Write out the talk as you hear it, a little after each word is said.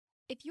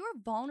If you're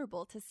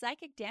vulnerable to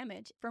psychic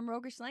damage from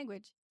roguish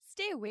language,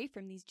 stay away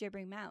from these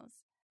gibbering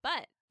mouths.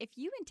 But if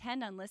you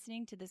intend on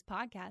listening to this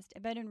podcast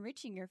about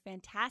enriching your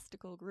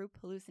fantastical group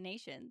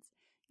hallucinations,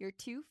 you're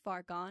too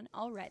far gone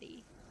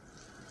already.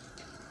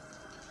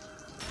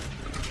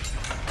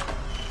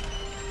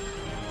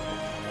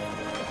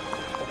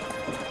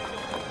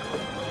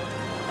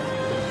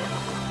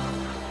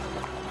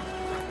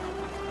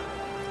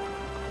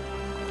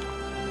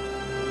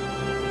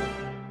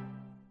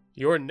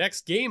 Your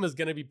next game is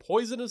going to be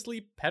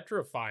poisonously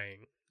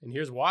petrifying, and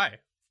here's why.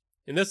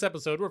 In this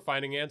episode, we're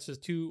finding answers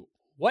to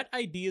what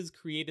ideas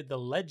created the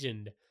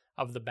legend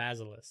of the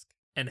basilisk,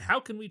 and how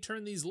can we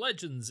turn these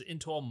legends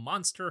into a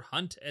monster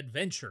hunt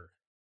adventure,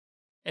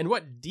 and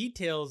what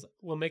details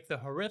will make the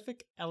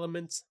horrific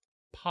elements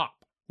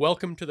pop.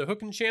 Welcome to the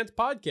Hook and Chance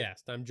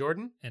podcast. I'm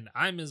Jordan. And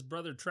I'm his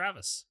brother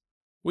Travis.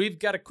 We've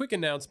got a quick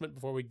announcement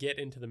before we get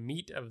into the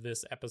meat of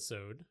this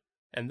episode.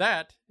 And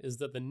that is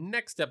that the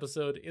next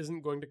episode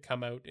isn't going to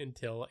come out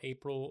until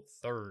April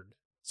 3rd.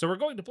 So we're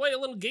going to play a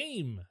little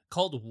game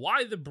called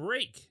Why the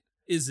Break?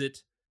 Is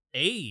it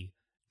A,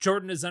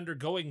 Jordan is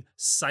undergoing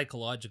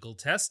psychological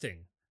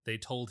testing? They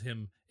told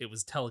him it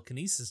was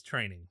telekinesis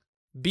training.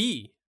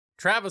 B,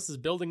 Travis is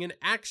building an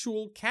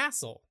actual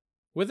castle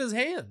with his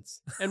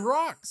hands and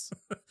rocks.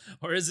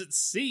 Or is it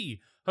C,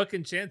 Hook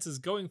and Chance is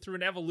going through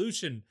an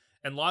evolution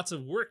and lots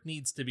of work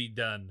needs to be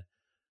done?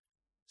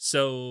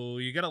 So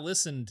you got to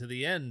listen to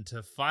the end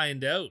to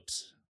find out.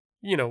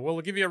 You know, we'll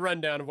give you a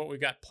rundown of what we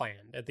got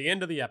planned at the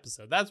end of the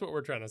episode. That's what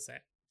we're trying to say.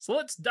 So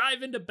let's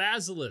dive into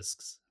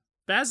basilisks.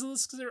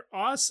 Basilisks are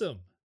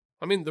awesome.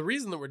 I mean, the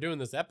reason that we're doing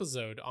this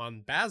episode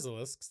on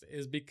basilisks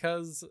is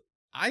because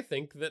I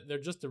think that they're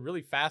just a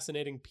really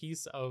fascinating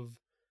piece of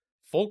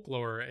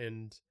folklore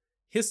and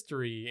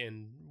history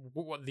and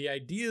what the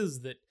ideas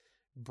that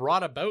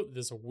brought about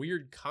this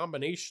weird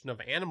combination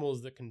of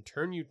animals that can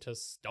turn you to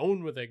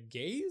stone with a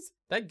gaze.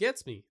 That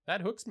gets me.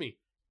 That hooks me.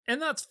 And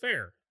that's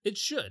fair. It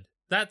should.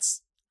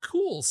 That's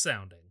cool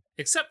sounding.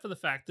 Except for the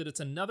fact that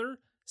it's another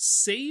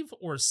save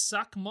or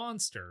suck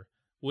monster,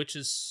 which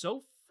is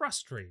so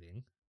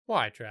frustrating.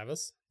 Why,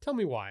 Travis? Tell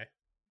me why.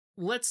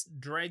 Let's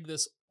drag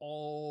this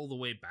all the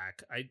way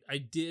back.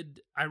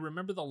 I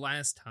remember the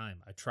last time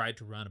I tried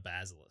to run a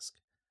basilisk.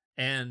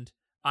 And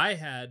I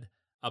had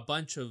a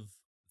bunch of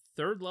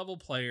third level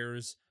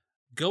players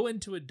go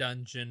into a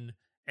dungeon,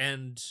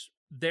 and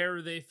there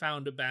they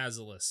found a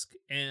basilisk.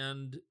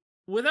 And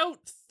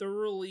without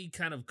thoroughly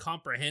kind of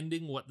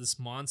comprehending what this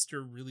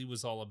monster really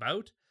was all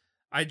about,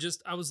 I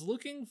was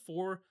looking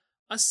for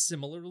a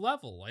similar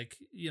level. Like,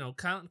 you know,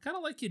 kind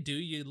of like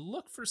you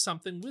look for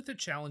something with a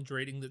challenge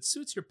rating that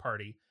suits your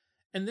party,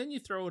 and then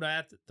you throw it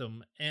at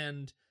them,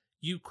 and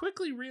you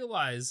quickly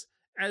realize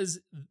as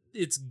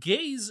its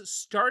gaze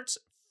starts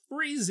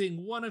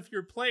freezing one of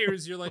your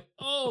players, you're like,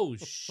 oh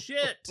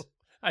shit.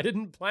 I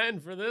didn't plan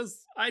for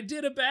this. I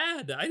did a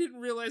bad. I didn't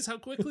realize how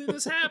quickly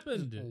this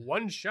happened.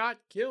 One shot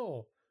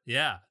kill.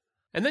 Yeah.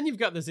 And then you've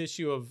got this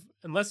issue of,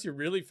 unless you're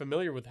really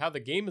familiar with how the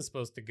game is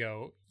supposed to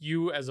go,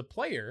 you as a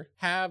player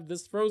have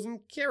this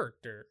frozen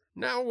character.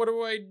 Now what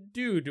do I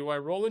do? Do I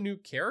roll a new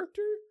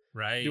character?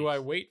 Right. Do I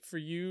wait for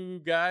you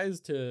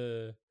guys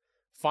to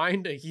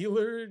find a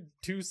healer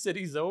 2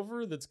 cities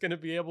over that's going to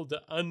be able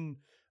to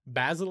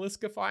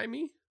un-basiliskify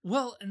me?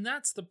 Well, and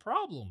that's the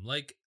problem.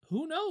 Like,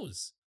 who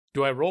knows?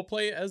 Do I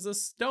roleplay as a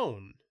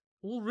stone?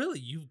 Well, really,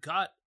 you've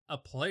got a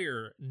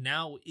player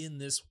now in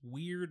this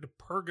weird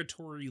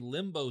purgatory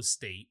limbo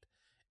state,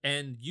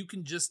 and you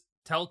can just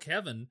tell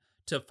Kevin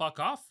to fuck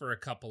off for a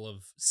couple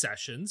of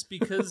sessions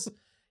because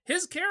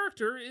his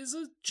character is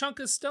a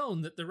chunk of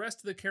stone that the rest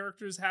of the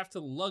characters have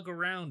to lug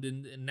around,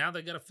 and now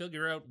they got to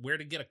figure out where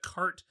to get a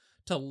cart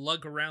to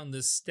lug around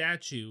this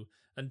statue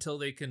until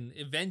they can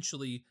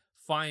eventually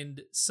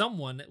find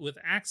someone with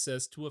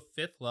access to a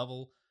 5th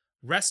level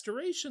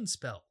restoration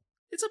spell.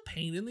 It's a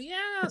pain in the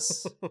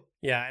ass.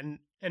 Yeah,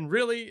 and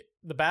really,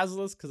 the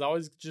basilisk has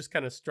always just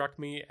kind of struck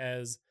me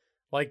as,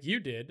 like you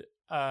did,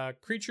 a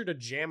creature to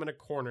jam in a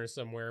corner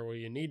somewhere where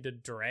you need to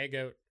drag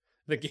out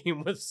the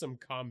game with some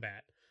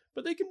combat.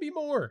 But they can be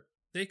more.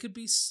 They could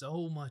be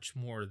so much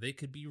more. They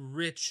could be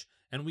rich,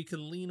 and we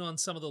can lean on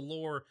some of the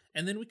lore,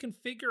 and then we can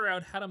figure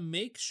out how to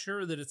make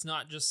sure that it's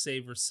not just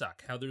save or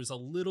suck, how there's a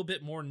little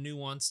bit more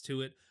nuance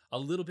to it, a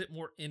little bit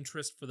more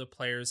interest for the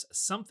players,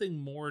 something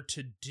more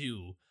to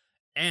do,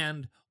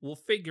 and we'll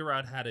figure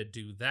out how to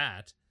do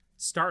that,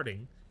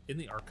 starting in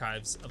the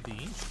Archives of the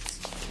Ancients.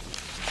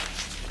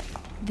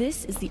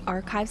 This is the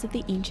Archives of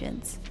the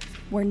Ancients,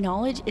 where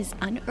knowledge is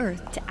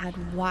unearthed to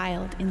add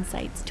wild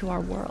insights to our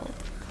world.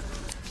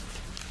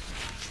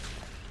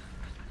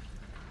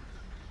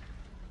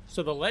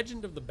 So the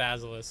legend of the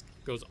basilisk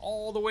goes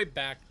all the way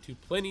back to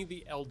Pliny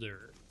the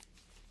Elder.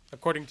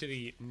 According to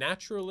the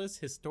Naturalis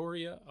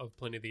Historia of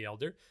Pliny the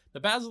Elder, the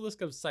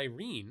basilisk of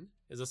Cyrene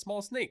is a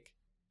small snake,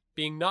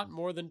 being not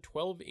more than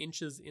 12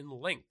 inches in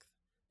length,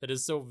 that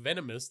is so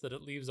venomous that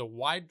it leaves a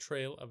wide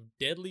trail of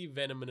deadly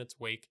venom in its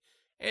wake,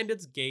 and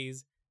its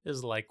gaze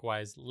is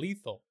likewise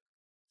lethal.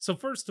 So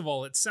first of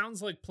all, it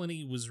sounds like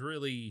Pliny was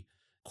really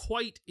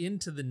quite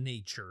into the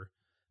nature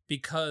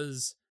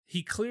because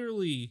he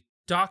clearly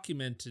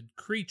documented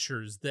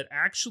creatures that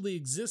actually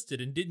existed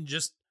and didn't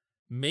just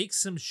make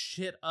some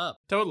shit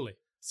up. Totally.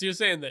 So you're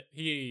saying that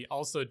he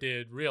also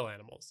did real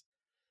animals.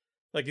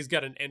 Like he's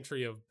got an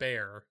entry of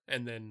bear,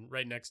 and then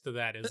right next to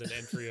that is an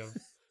entry of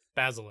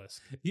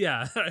basilisk.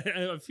 Yeah,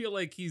 I feel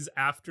like he's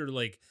after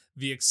like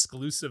the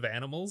exclusive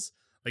animals.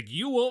 Like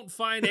you won't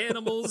find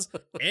animals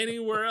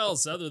anywhere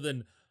else other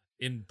than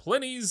in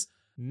Pliny's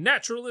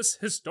Naturalis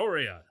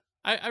Historia.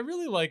 I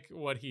really like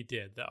what he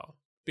did, though,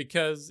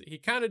 because he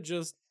kind of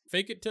just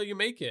fake it till you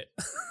make it.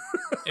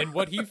 And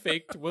what he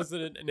faked was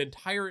an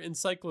entire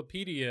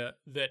encyclopedia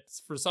that,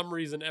 for some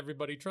reason,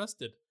 everybody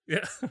trusted.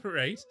 Yeah,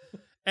 right.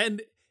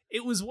 And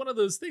it was one of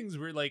those things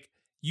where, like,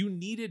 you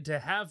needed to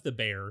have the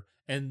bear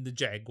and the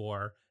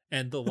jaguar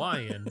and the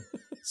lion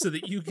so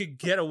that you could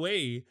get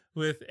away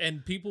with,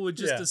 and people would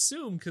just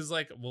assume, because,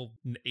 like, well,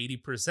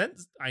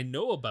 80% I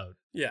know about.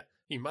 Yeah,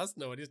 he must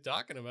know what he's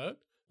talking about.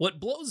 What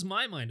blows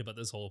my mind about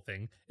this whole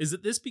thing is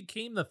that this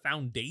became the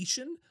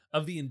foundation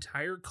of the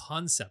entire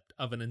concept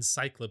of an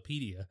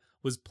encyclopedia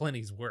was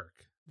Pliny's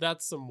work.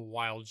 That's some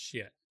wild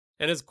shit.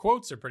 And his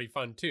quotes are pretty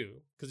fun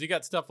too, because you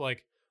got stuff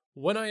like,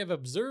 "When I have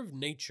observed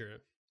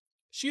nature,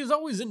 she has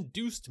always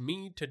induced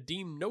me to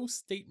deem no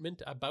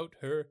statement about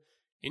her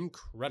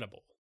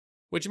incredible."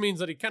 Which means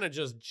that he kind of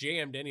just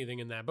jammed anything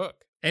in that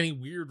book. Any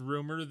weird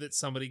rumor that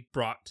somebody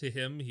brought to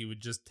him, he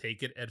would just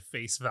take it at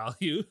face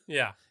value.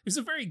 Yeah. He was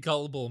a very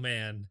gullible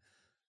man.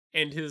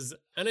 And his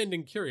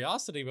unending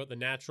curiosity about the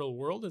natural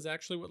world is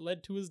actually what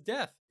led to his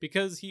death,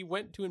 because he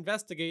went to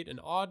investigate an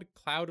odd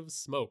cloud of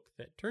smoke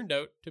that turned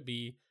out to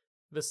be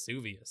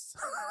Vesuvius.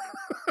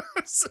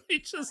 So he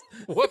just...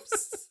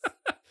 Whoops.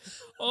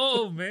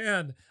 Oh,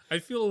 man. I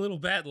feel a little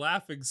bad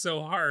laughing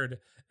so hard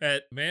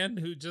at man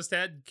who just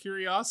had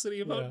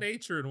curiosity about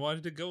nature and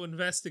wanted to go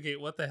investigate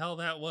what the hell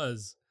that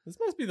was. This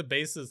must be the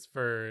basis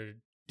for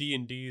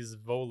D&D's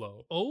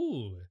Volo.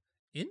 Oh,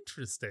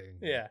 interesting.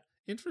 Yeah.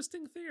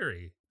 Interesting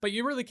theory. But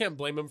you really can't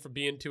blame him for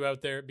being too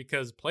out there,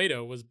 because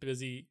Plato was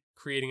busy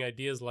creating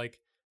ideas like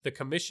the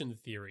commission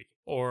theory,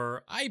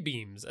 or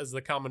I-beams, as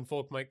the common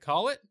folk might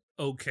call it.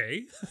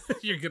 Okay.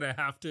 You're going to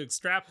have to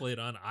extrapolate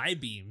on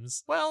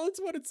I-beams. Well, it's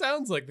what it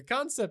sounds like. The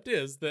concept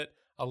is that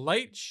a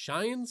light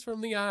shines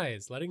from the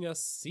eyes, letting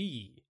us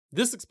see.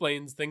 This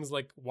explains things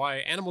like why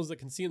animals that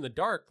can see in the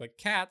dark, like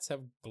cats,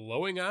 have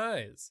glowing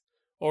eyes.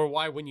 Or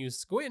why when you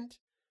squint,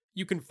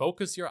 you can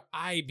focus your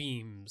eye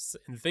beams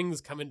and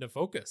things come into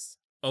focus.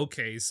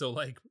 Okay, so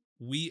like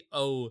we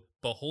owe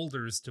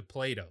beholders to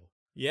Plato.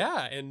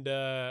 Yeah, and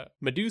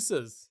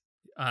Medusas.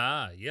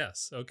 Ah,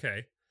 yes.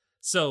 Okay.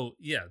 So,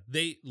 yeah,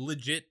 they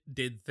legit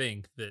did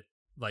think that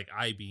like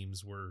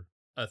I-beams were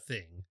a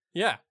thing.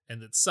 Yeah.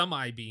 And that some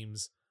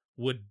I-beams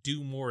would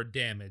do more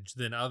damage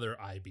than other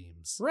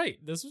I-beams. Right.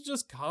 This was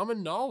just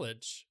common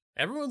knowledge.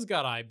 Everyone's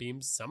got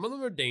I-beams. Some of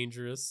them are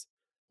dangerous.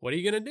 What are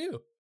you going to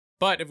do?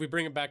 But if we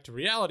bring it back to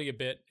reality a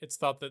bit, it's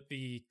thought that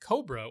the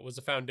cobra was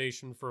a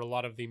foundation for a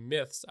lot of the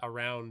myths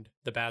around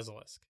the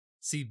basilisk.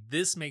 See,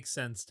 this makes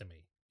sense to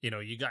me. You know,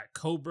 you got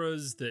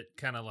cobras that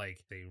kind of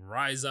like, they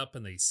rise up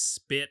and they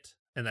spit,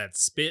 and that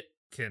spit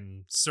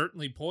can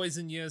certainly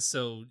poison you.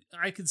 So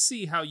I could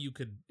see how you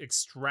could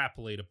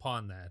extrapolate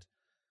upon that.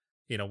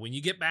 You know, when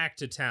you get back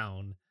to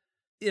town,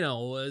 you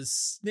know, a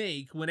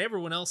snake, when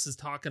everyone else is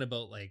talking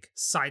about like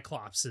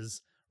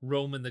cyclopses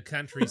roaming the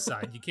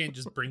countryside, you can't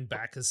just bring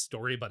back a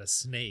story about a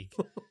snake.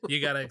 You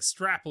got to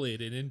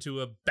extrapolate it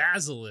into a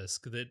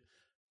basilisk that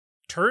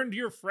turned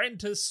your friend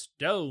to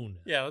stone.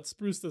 Yeah, let's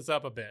spruce this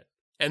up a bit.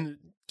 And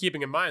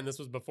keeping in mind, this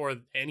was before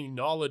any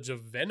knowledge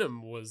of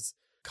venom was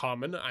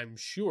common, I'm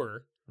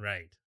sure.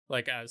 Right.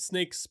 Like a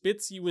snake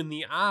spits you in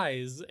the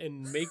eyes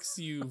and makes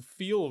you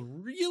feel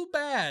real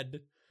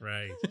bad.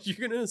 Right. You're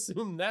going to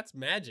assume that's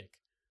magic.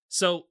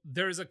 So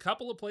there's a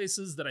couple of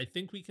places that I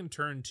think we can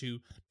turn to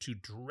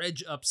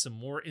dredge up some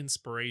more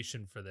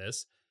inspiration for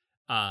this.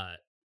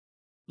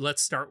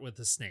 Let's start with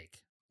the snake.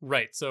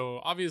 Right.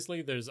 So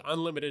obviously there's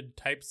unlimited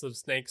types of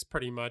snakes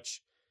pretty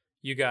much.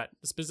 You got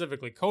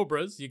specifically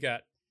cobras. You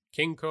got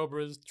king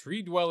cobras,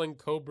 tree-dwelling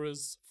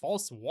cobras,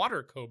 false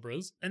water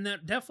cobras. And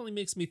that definitely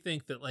makes me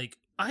think that, like,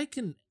 I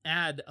can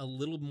add a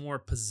little more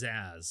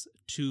pizzazz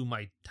to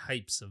my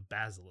types of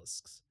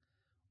basilisks.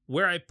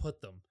 Where I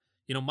put them.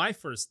 You know, my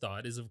first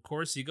thought is, of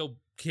course, you go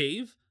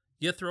cave,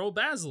 you throw a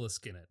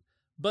basilisk in it.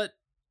 But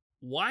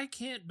why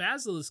can't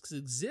basilisks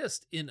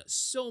exist in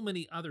so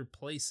many other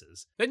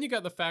places? Then you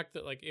got the fact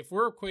that, like, if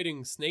we're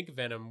equating snake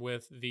venom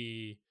with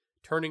the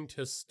turning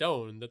to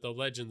stone that the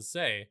legends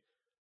say,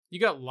 you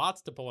got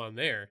lots to pull on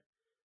there.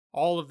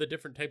 All of the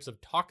different types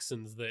of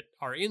toxins that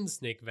are in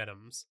snake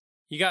venoms.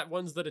 You got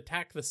ones that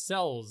attack the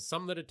cells,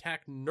 some that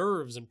attack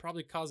nerves and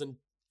probably cause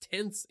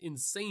intense,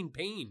 insane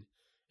pain.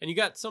 And you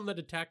got some that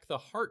attack the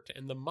heart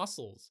and the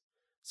muscles.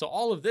 So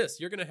all of this,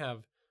 you're going to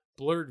have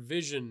blurred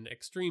vision,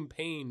 extreme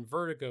pain,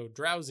 vertigo,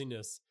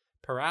 drowsiness,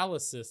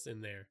 paralysis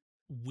in there.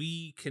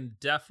 We can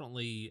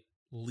definitely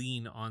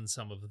lean on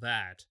some of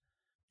that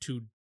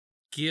to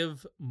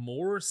give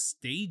more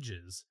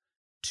stages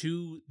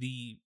to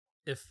the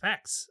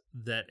effects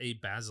that a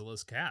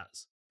basilisk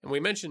has. And we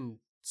mentioned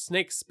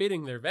snakes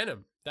spitting their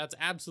venom. That's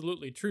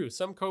absolutely true.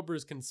 Some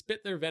cobras can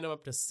spit their venom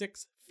up to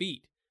 6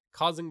 feet,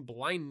 causing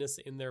blindness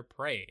in their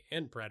prey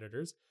and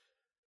predators.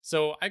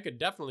 So I could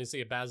definitely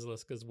see a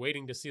basilisk as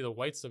waiting to see the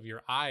whites of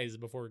your eyes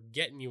before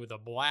getting you with a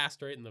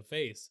blast right in the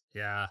face.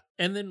 Yeah.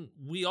 And then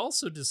we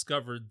also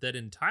discovered that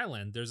in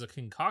Thailand, there's a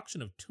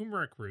concoction of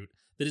turmeric root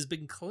that has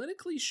been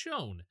clinically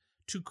shown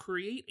to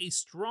create a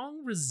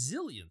strong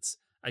resilience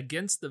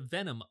against the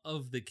venom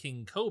of the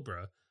king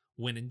cobra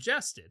when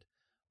ingested,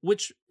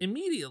 which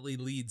immediately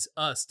leads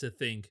us to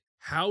think,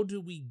 how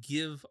do we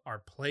give our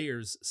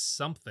players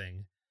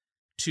something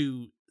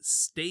to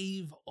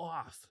stave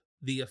off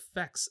the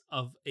effects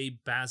of a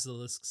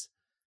basilisk's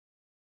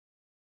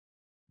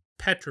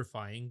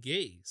petrifying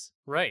gaze?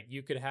 Right.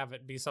 You could have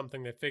it be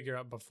something they figure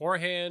out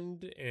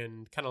beforehand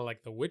and kind of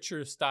like the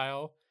Witcher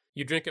style.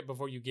 You drink it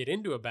before you get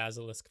into a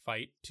basilisk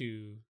fight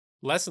to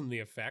lessen the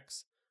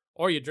effects,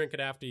 or you drink it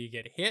after you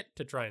get hit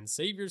to try and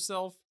save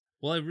yourself.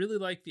 Well, I really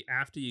like the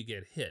after you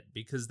get hit,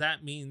 because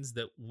that means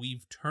that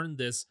we've turned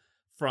this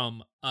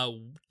from a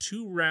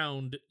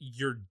 2-round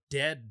you're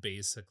dead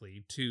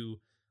basically to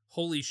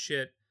holy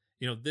shit,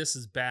 this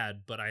is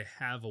bad, but I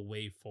have a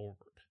way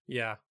forward.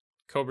 Yeah.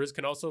 Cobras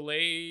can also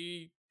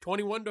lay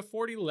 21 to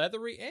 40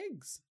 leathery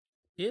eggs.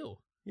 Ew.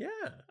 Yeah.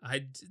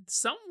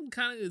 Something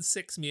kind of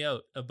sicks me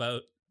out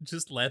about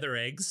just leather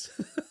eggs.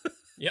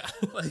 Yeah.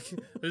 Like,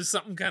 there's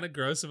something kind of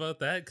gross about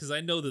that, because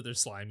I know that they're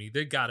slimy.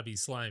 They gotta be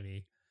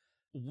slimy.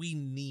 We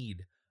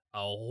need a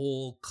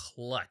whole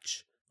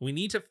clutch. We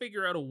need to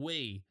figure out a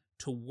way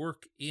to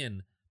work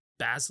in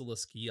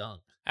basilisk young.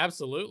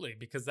 Absolutely,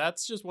 because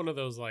that's just one of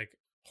those like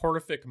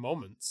horrific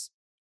moments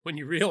when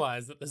you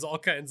realize that there's all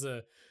kinds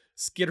of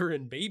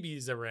skittering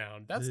babies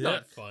around. That's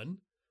not fun.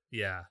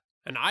 Yeah.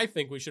 And I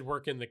think we should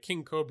work in the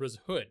king cobra's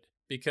hood,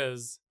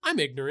 because I'm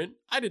ignorant.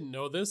 I didn't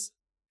know this.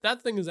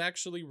 That thing is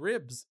actually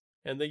ribs,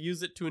 and they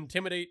use it to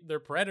intimidate their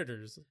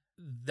predators.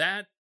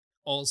 That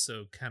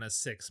also kind of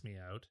sicks me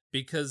out,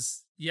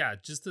 because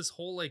just this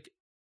whole like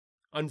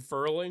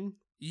unfurling.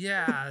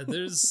 Yeah,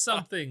 there's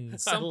something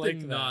like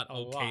not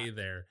okay lot.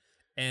 there.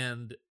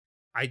 And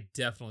I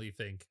definitely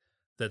think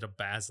that a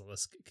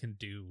basilisk can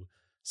do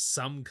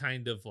some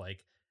kind of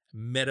like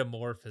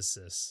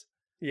metamorphosis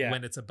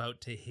when it's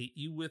about to hit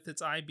you with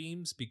its eye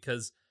beams,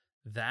 because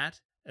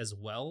that as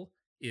well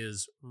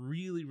is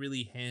really,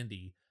 really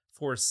handy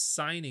for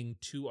signing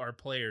to our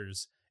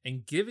players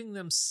and giving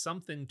them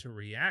something to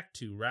react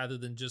to, rather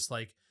than just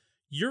like,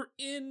 you're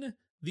in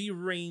the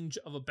range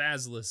of a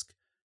basilisk,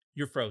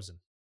 you're frozen.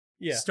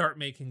 Yeah. Start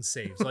making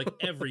saves. Like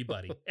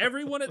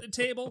everyone at the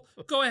table,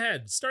 go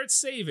ahead, start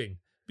saving,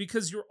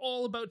 because you're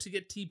all about to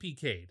get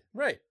TPK'd.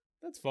 Right.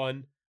 That's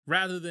fun.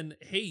 Rather than,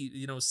 hey,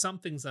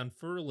 something's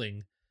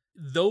unfurling.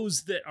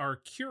 Those that are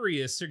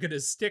curious are going to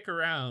stick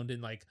around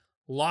and like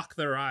lock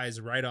their eyes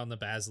right on the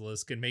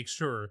basilisk and make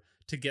sure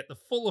to get the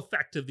full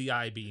effect of the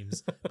eye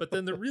beams. But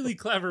then the really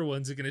clever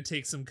ones are going to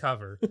take some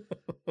cover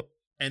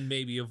and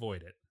maybe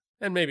avoid it.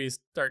 And maybe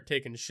start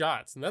taking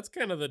shots. And that's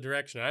kind of the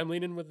direction I'm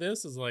leaning with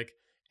this, is like,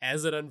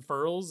 as it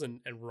unfurls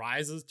and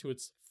rises to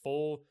its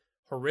full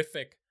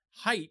horrific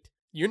height,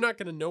 you're not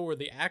going to know where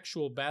the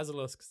actual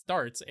basilisk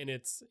starts and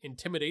its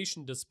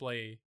intimidation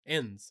display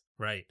ends.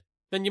 Right.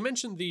 Then you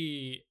mentioned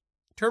the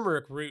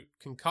turmeric root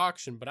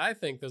concoction, but I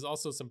think there's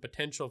also some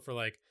potential for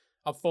like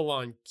a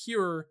full-on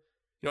cure.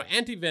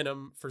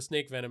 Anti-venom for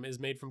snake venom is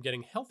made from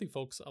getting healthy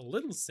folks a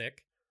little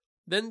sick,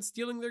 then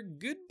stealing their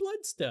good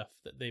blood stuff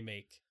that they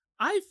make.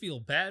 I feel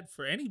bad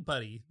for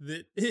anybody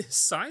that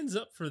signs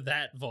up for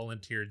that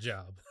volunteer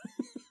job.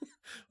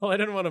 Well, I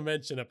didn't want to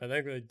mention it, but I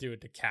think they do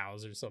it to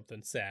cows or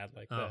something sad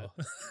like that.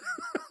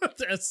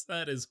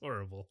 That is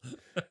horrible.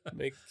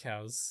 Make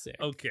cows sick.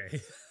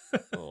 Okay.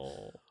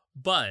 Oh.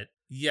 But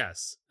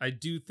yes, I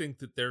do think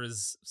that there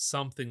is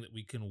something that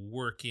we can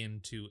work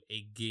into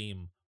a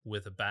game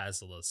with a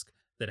basilisk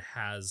that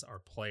has our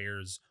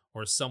players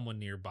or someone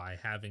nearby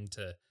having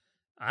to,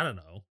 I don't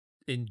know,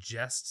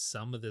 ingest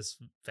some of this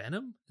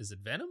venom. Is it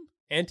venom?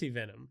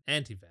 Anti-venom.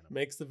 Anti-venom.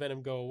 Makes the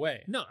venom go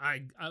away. No,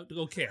 I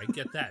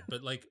get that.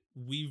 But like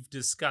we've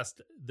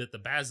discussed that the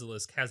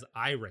basilisk has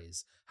eye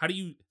rays. How do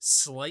you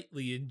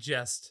slightly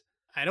ingest?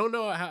 I don't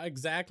know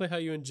exactly how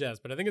you ingest,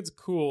 but I think it's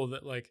cool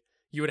that like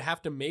you would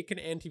have to make an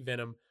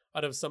anti-venom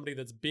out of somebody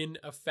that's been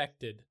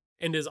affected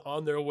and is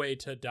on their way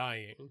to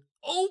dying.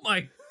 Oh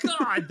my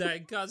God,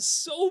 that got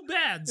so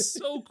bad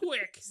so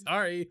quick.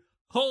 Sorry.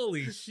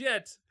 Holy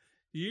shit.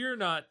 You're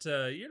not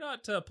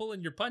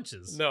pulling your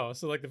punches. No,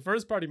 so like the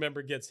first party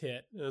member gets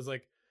hit and it's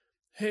like,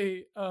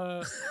 hey,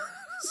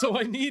 so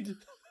I need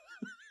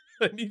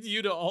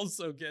you to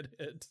also get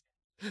hit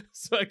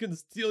so I can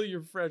steal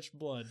your fresh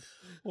blood.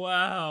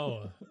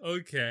 Wow.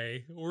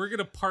 Okay. We're going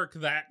to park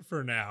that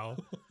for now.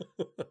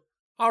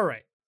 All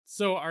right.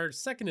 So our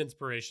second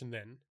inspiration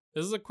then,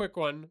 this is a quick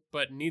one,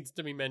 but needs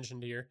to be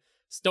mentioned here.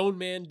 Stone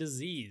Man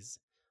disease,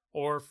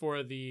 or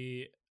for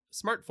the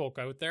smart folk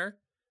out there,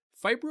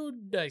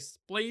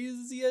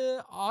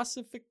 Fibrodysplasia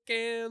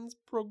ossificans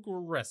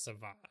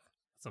progressiva.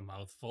 That's a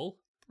mouthful.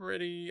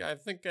 I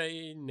think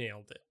I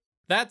nailed it.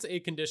 That's a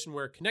condition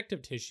where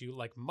connective tissue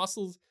like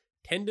muscles,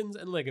 tendons,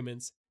 and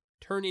ligaments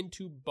turn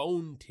into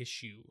bone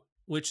tissue.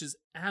 Which is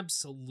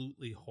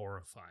absolutely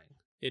horrifying.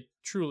 It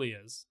truly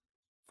is.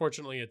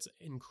 Fortunately, it's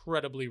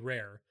incredibly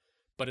rare,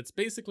 but it's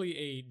basically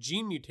a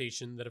gene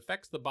mutation that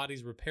affects the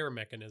body's repair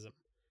mechanism.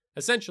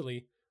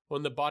 Essentially,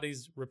 when the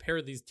bodies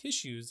repair these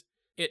tissues,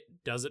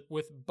 it does it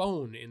with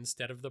bone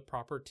instead of the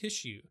proper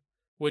tissue,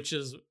 which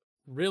is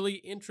really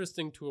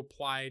interesting to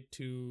apply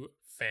to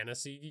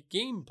fantasy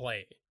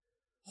gameplay.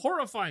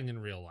 Horrifying in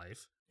real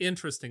life,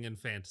 interesting in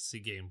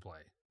fantasy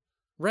gameplay.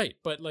 Right,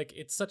 but like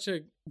it's such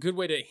a good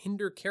way to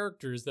hinder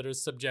characters that are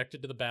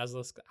subjected to the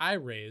basilisk eye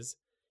rays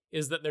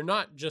is that they're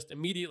not just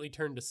immediately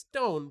turned to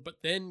stone, but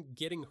then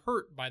getting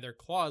hurt by their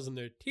claws and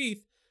their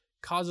teeth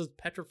causes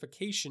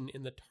petrification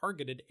in the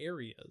targeted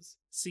areas.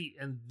 See,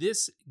 and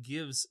this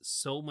gives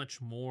so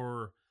much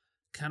more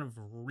kind of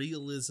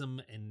realism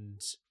and,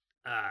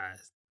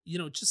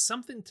 just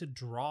something to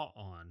draw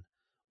on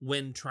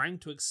when trying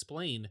to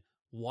explain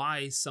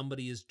why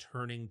somebody is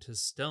turning to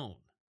stone.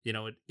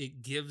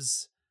 It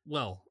gives,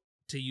 well,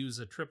 to use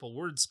a triple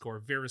word score,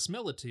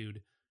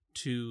 verisimilitude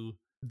to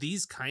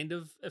these kind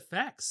of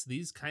effects,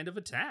 these kind of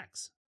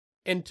attacks.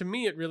 And to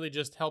me, it really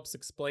just helps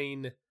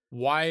explain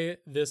why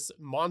this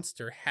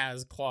monster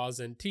has claws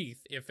and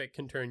teeth if it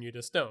can turn you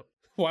to stone.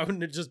 Why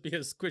wouldn't it just be a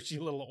squishy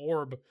little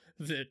orb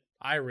that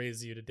eye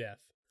rays you to death?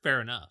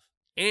 Fair enough.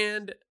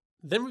 And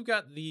then we've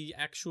got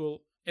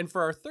and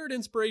for our third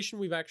inspiration,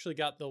 we've actually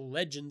got the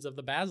Legends of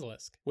the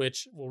Basilisk,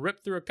 which we'll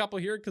rip through a couple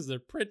here because they're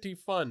pretty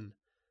fun.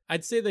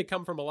 I'd say they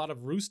come from a lot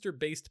of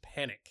rooster-based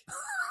panic.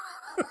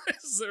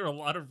 Is there a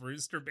lot of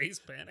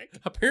rooster-based panic?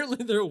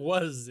 Apparently there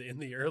was in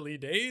the early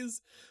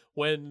days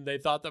when they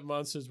thought that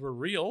monsters were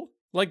real.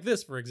 Like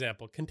this, for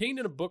example, contained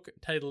in a book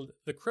titled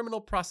The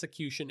Criminal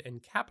Prosecution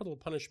and Capital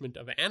Punishment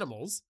of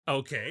Animals.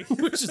 Okay.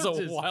 Which is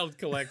a wild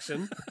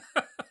collection.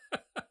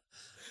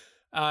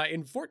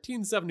 In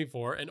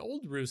 1474, an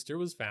old rooster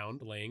was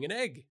found laying an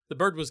egg. The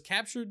bird was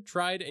captured,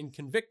 tried, and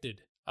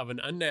convicted of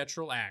an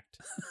unnatural act.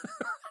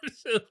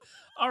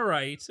 All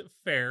right,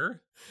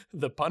 fair.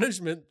 The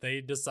punishment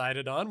they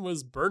decided on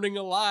was burning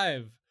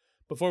alive,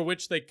 before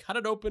which they cut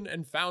it open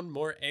and found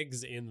more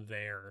eggs in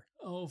there.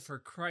 Oh, for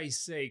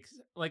Christ's sake.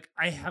 Like,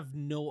 I have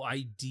no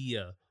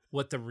idea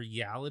what the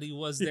reality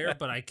was there,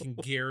 but I can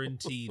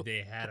guarantee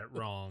they had it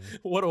wrong.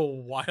 What a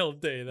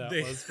wild day that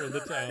was for the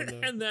town,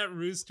 though. And that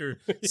rooster,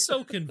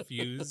 so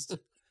confused.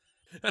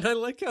 And I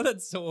like how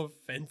that's so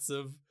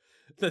offensive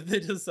that they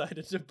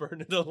decided to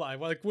burn it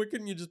alive. Like, why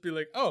couldn't you just be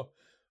like, oh,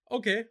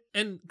 okay.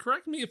 And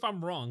correct me if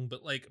I'm wrong,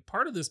 but like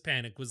part of this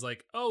panic was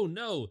like, oh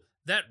no,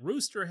 that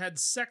rooster had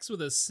sex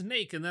with a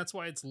snake and that's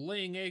why it's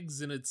laying eggs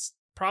and it's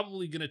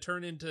probably going to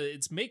turn into,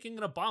 it's making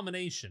an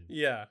abomination.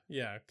 Yeah,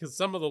 because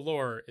some of the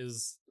lore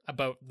is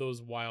about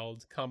those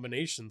wild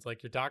combinations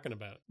like you're talking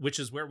about. Which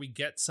is where we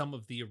get some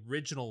of the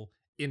original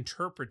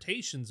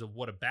interpretations of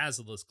what a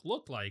basilisk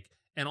looked like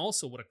and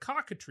also what a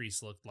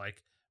cockatrice looked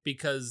like,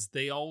 because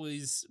they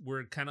always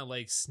were kind of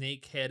like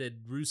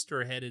snake-headed,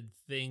 rooster-headed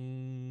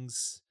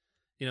things.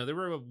 They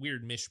were a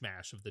weird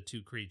mishmash of the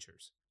two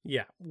creatures.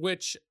 Yeah,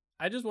 which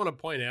I just want to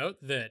point out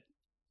that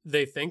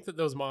they think that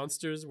those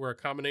monsters were a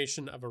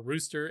combination of a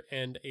rooster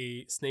and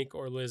a snake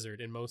or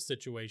lizard in most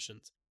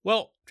situations.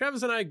 Well,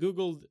 Travis and I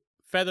Googled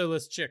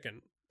featherless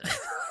chicken.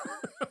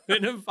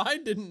 And if I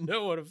didn't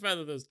know what a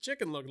featherless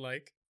chicken looked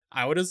like,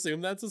 I would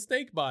assume that's a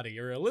snake body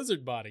or a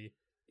lizard body.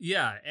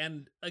 Yeah,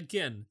 and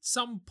again,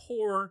 some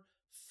poor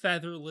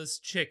featherless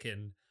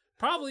chicken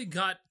probably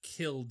got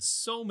killed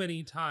so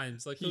many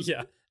times. Like those,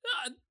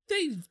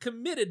 they've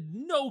committed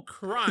no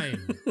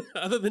crime.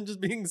 Other than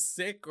just being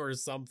sick or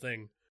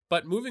something.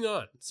 But moving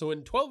on. So in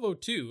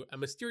 1202, a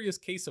mysterious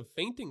case of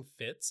fainting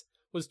fits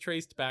was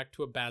traced back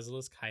to a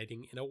basilisk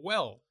hiding in a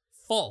well.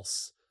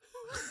 False.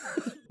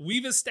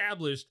 We've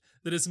established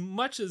that as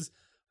much as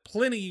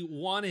Pliny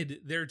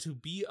wanted there to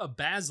be a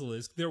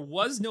basilisk, there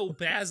was no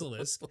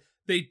basilisk.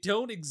 They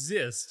don't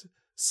exist.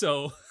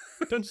 So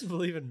don't you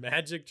believe in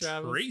magic,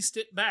 Travis? Traced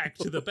it back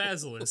to the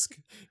basilisk.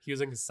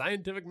 Using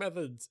scientific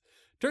methods.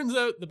 Turns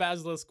out the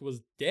basilisk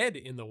was dead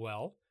in the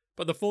well,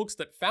 but the folks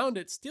that found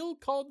it still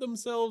called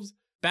themselves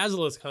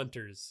basilisk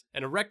hunters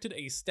and erected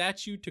a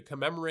statue to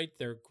commemorate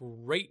their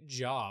great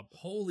job.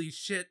 Holy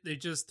shit, they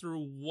just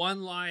threw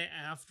one lie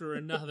after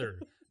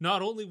another.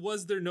 Not only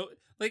was there no...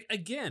 Like,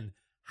 again,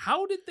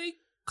 how did they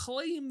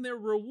claim their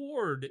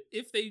reward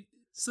if they...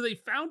 So they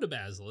found a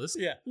basilisk.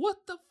 Yeah.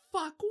 What the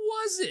fuck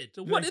was it?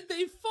 What did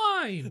they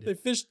find? They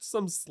fished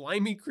some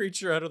slimy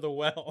creature out of the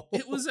well.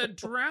 It was a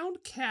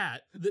drowned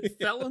cat that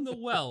fell in the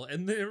well,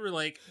 and they were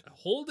like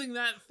holding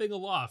that thing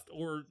aloft,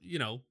 or,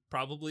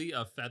 probably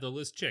a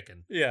featherless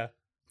chicken. Yeah.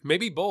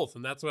 Maybe both,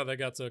 and that's why they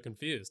got so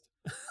confused.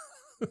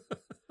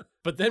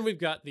 But then we've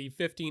got the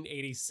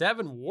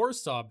 1587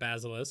 Warsaw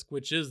Basilisk,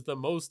 which is the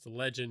most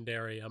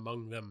legendary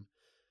among them.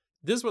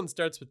 This one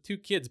starts with two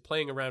kids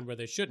playing around where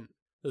they shouldn't.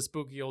 the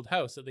spooky old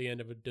house at the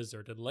end of a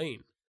deserted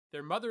lane.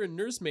 Their mother and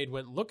nursemaid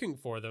went looking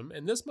for them,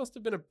 and this must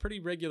have been a pretty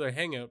regular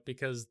hangout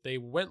because they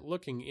went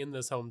looking in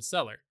this home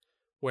cellar,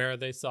 where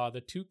they saw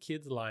the two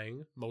kids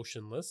lying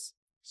motionless.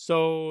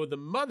 So the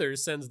mother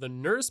sends the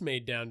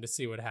nursemaid down to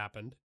see what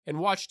happened, and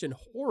watched in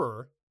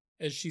horror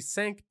as she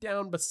sank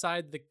down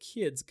beside the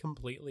kids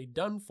completely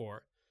done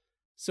for.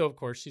 So of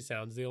course she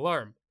sounds the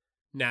alarm.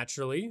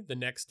 Naturally, the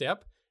next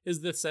step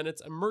is the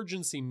Senate's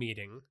emergency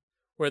meeting,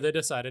 where they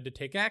decided to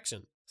take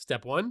action.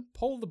 Step 1,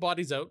 pull the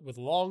bodies out with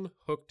long,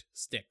 hooked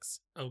sticks.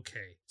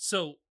 Okay,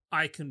 so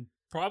I can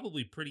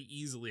probably pretty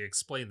easily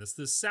explain this.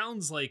 This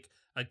sounds like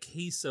a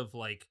case of,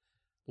 like,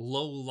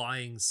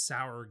 low-lying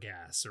sour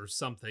gas or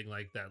something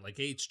like that, like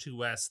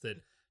H2S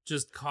that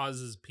just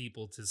causes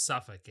people to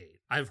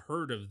suffocate. I've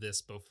heard of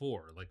this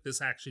before. Like,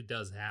 this actually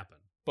does happen.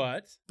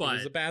 But it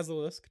was a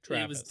basilisk,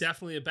 Travis. It was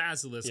definitely a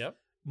basilisk. Yep.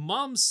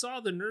 Mom saw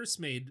the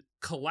nursemaid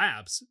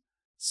collapse,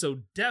 so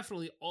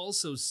definitely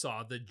also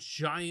saw the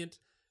giant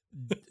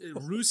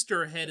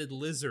rooster-headed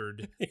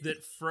lizard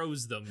that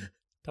froze them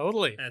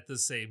Totally. at the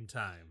same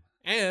time.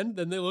 And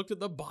then they looked at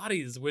the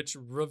bodies, which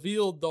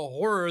revealed the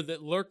horror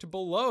that lurked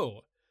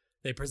below.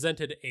 They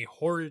presented a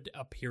horrid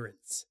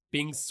appearance,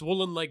 being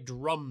swollen like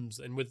drums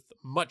and with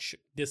much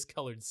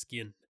discolored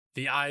skin.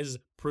 The eyes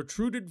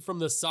protruded from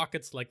the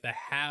sockets like the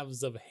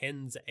halves of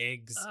hens'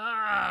 eggs.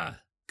 Ah,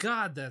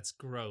 God, that's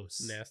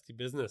gross. Nasty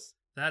business.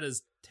 That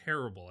is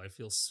terrible. I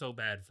feel so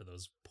bad for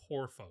those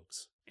poor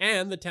folks.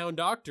 And the town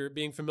doctor,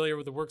 being familiar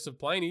with the works of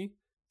Pliny,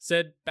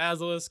 said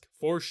basilisk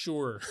for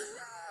sure.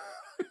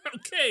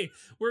 Okay,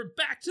 we're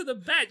back to the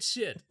bat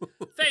shit.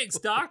 Thanks,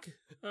 Doc.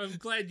 I'm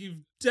glad you've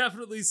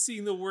definitely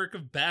seen the work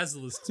of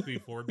basilisks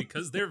before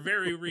because they're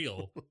very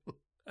real.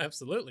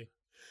 Absolutely.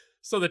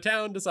 So the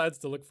town decides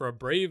to look for a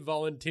brave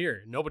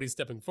volunteer. Nobody's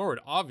stepping forward,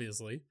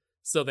 obviously.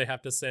 So they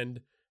have to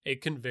send a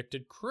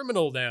convicted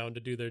criminal down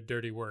to do their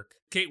dirty work.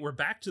 Okay, we're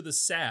back to the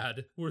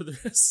sad where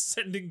they're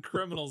sending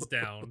criminals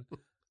down.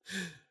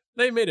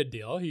 They made a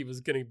deal. He was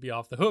going to be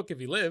off the hook if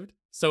he lived.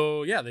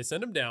 So yeah, they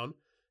sent him down.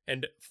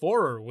 And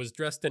Forer was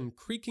dressed in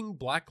creaking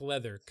black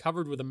leather,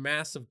 covered with a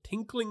mass of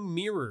tinkling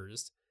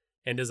mirrors,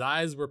 and his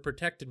eyes were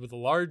protected with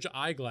large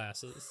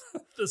eyeglasses.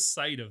 The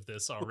sight of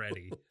this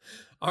already.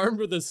 Armed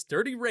with a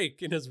sturdy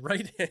rake in his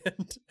right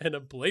hand and a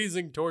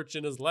blazing torch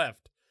in his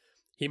left,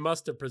 he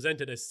must have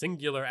presented a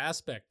singular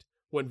aspect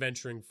when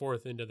venturing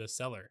forth into the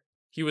cellar.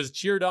 He was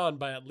cheered on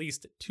by at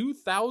least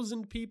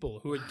 2,000 people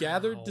who had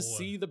gathered to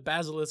see the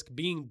basilisk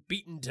being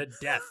beaten to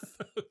death.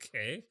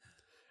 Okay.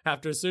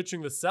 After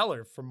searching the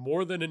cellar for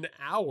more than an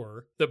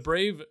hour, the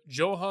brave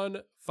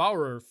Johann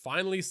Faurer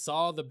finally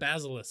saw the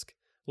basilisk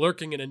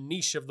lurking in a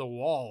niche of the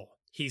wall.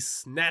 He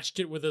snatched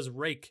it with his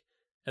rake,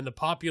 and the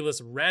populace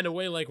ran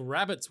away like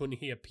rabbits when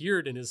he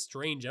appeared in his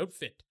strange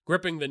outfit,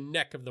 gripping the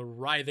neck of the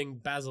writhing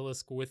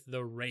basilisk with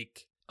the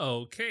rake.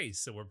 Okay,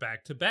 so we're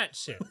back to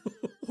batshit.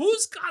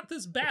 Who's got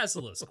this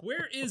basilisk?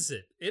 Where is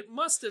it? It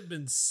must have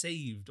been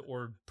saved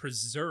or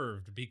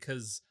preserved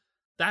because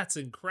that's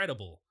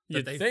incredible.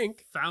 You'd that they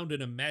think. Found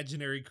an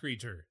imaginary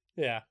creature.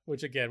 Yeah,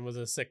 which again was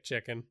a sick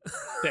chicken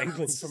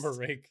dangling from a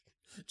rake.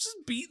 Just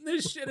beating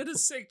the shit out of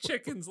sick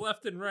chickens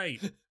left and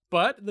right.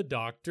 But the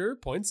doctor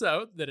points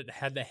out that it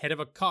had the head of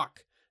a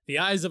cock, the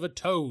eyes of a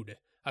toad,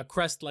 a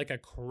crest like a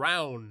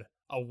crown,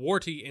 a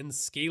warty and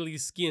scaly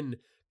skin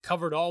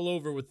covered all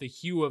over with the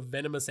hue of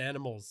venomous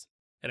animals,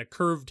 and a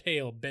curved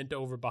tail bent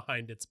over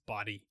behind its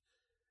body.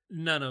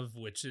 None of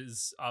which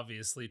is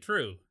obviously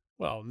true.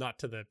 Well, not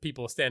to the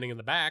people standing in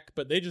the back,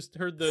 but they just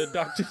heard the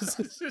doctor's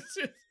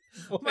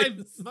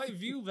my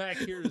view back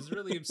here is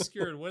really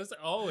obscured. What is that?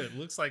 Oh, it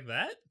looks like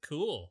that?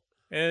 Cool.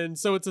 And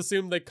so it's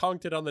assumed they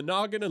conked it on the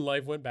noggin and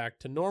life went back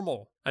to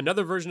normal.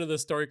 Another version of the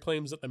story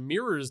claims that the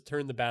mirrors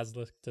turned the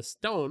basilisk to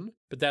stone,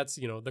 but that's,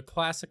 the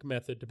classic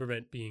method to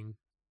prevent being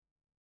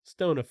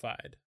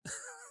stonified.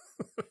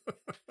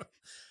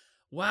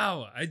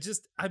 Wow,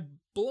 I'm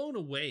blown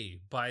away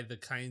by the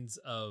kinds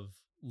of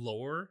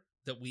lore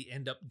that we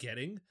end up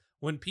getting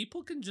when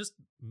people can just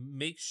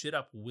make shit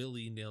up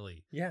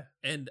willy-nilly. Yeah.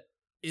 And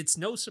it's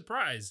no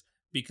surprise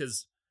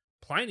because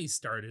Pliny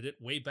started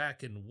it way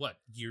back in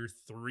year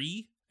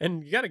 3?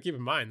 And you got to keep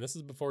in mind, this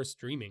is before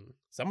streaming.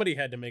 Somebody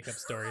had to make up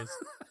stories.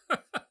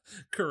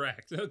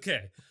 Correct.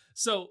 Okay.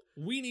 So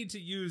we need to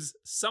use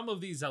some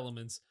of these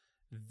elements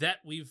that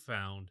we've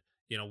found.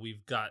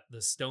 We've got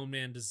the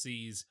Stoneman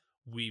disease.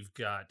 We've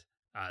got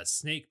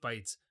snake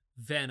bites,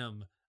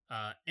 venom,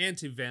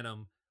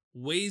 anti-venom,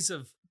 ways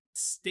of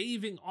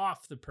staving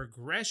off the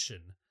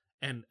progression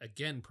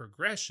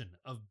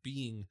of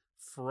being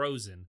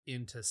frozen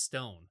into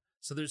stone.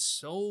 So there's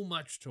so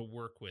much to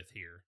work with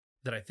here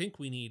that I think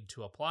we need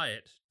to apply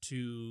it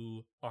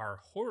to our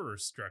horror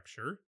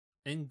structure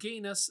and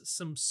gain us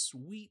some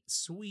sweet,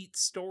 sweet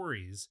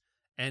stories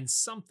and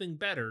something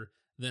better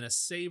than a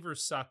save or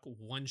suck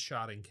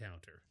one-shot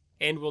encounter.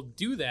 And we'll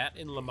do that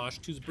in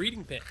Lamashtu's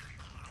breeding pit.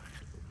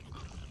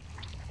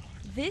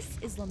 This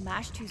is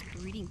Lamashtu's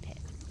breeding pit,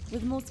 where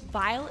the most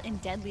vile and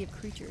deadly of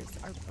creatures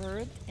are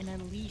birthed and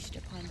unleashed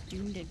upon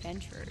doomed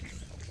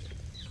adventurers.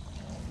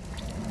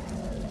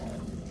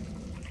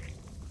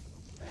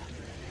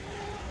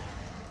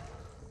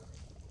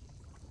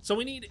 So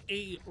we need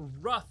a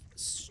rough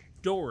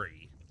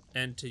story.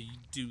 And to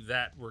do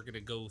that, we're going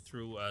to go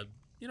through a,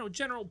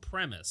 general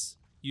premise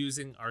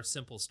using our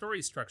simple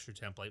story structure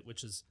template,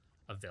 which is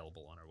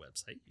available on our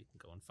website. You can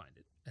go and find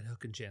it at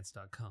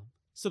hookandchance.com.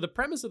 So the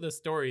premise of the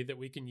story that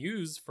we can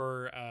use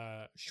for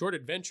a short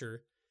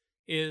adventure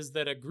is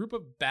that a group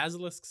of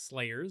basilisk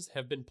slayers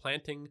have been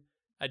planting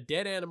a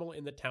dead animal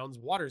in the town's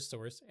water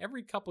source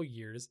every couple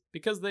years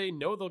because they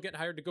know they'll get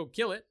hired to go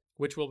kill it,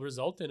 which will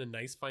result in a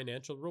nice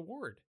financial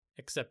reward.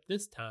 Except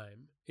this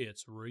time,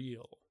 it's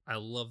real. I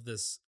love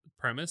this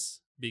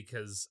premise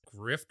because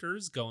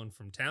grifters going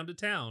from town to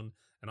town,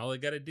 and all they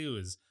got to do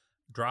is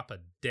drop a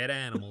dead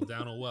animal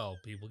down a well.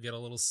 People get a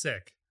little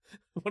sick.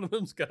 One of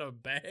them's got a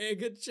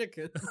bag of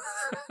chickens.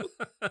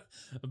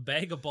 A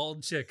bag of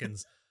bald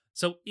chickens.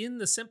 So in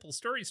the simple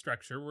story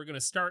structure, we're going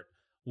to start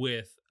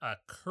with a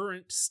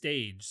current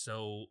stage.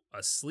 So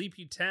a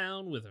sleepy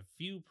town with a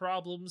few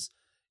problems.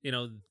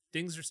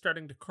 Things are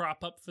starting to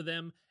crop up for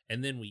them.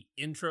 And then we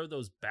intro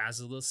those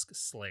basilisk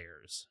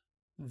slayers.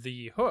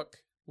 The hook,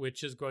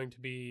 which is going to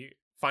be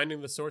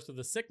finding the source of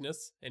the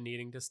sickness and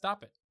needing to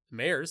stop it. The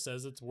mayor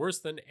says it's worse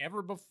than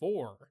ever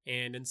before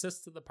and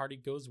insists that the party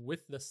goes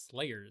with the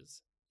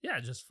slayers. Yeah,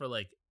 just for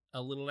like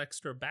a little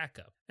extra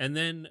backup. And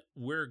then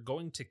we're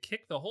going to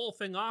kick the whole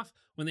thing off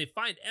when they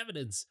find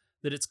evidence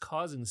that it's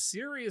causing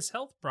serious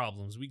health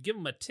problems. We give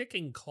them a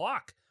ticking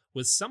clock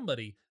with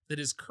somebody that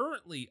is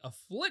currently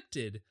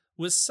afflicted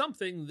with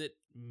something that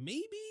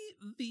maybe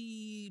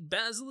the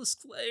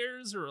basilisk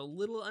slayers are a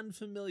little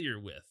unfamiliar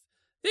with.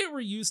 They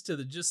were used to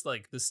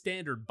the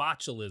standard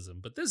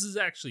botulism, but this is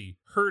actually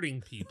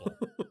hurting people.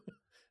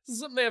 This is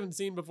something they haven't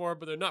seen before,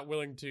 but they're not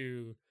willing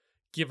to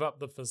give up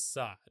the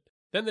facade.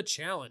 Then the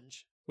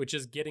challenge, which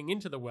is getting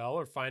into the well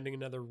or finding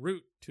another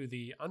route to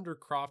the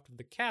undercroft of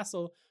the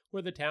castle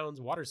where the town's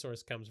water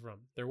source comes from,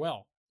 their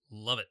well.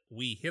 Love it.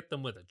 We hit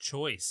them with a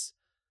choice.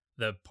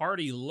 The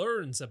party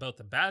learns about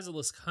the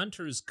Basilisk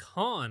Hunter's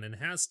con and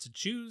has to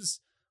choose,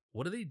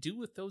 what do they do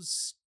with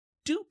those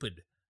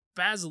stupid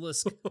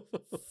basilisk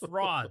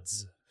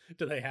frauds?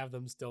 Do they have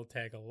them still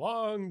tag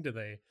along? Do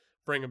they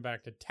bring them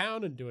back to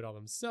town and do it all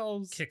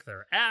themselves? Kick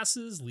their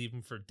asses, leave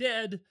them for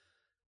dead,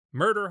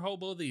 murder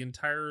hobo the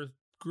entire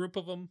group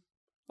of them?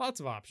 Lots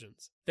of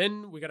options.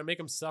 Then we got to make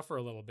them suffer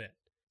a little bit.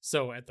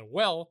 So at the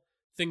well,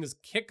 things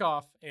kick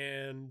off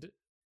and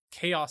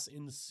chaos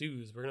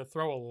ensues. We're going to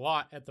throw a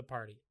lot at the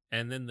party.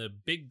 And then the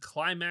big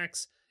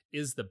climax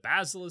is the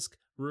basilisk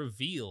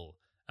reveal.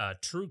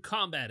 True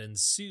combat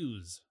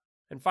ensues.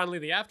 And finally,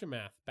 the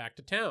aftermath, back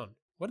to town.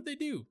 What did they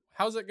do?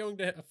 How's that going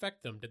to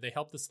affect them? Did they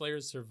help the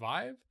Slayers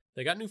survive?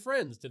 They got new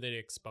friends. Did they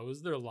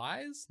expose their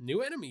lies?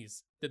 New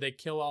enemies? Did they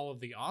kill all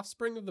of the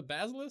offspring of the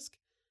basilisk?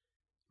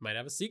 Might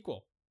have a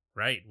sequel.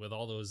 Right, with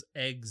all those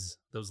eggs,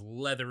 those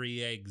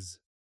leathery eggs.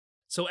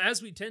 So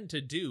as we tend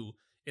to do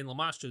in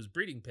Lamastro's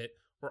Breeding Pit,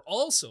 we're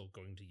also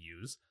going to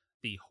use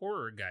the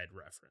horror guide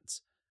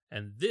reference.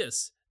 And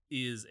this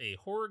is a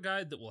horror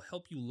guide that will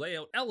help you lay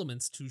out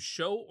elements to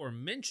show or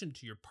mention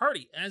to your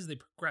party as they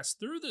progress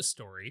through the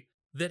story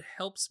that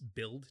helps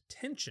build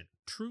tension,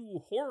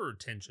 true horror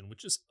tension,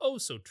 which is oh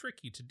so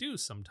tricky to do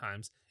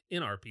sometimes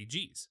in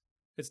RPGs.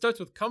 It starts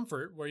with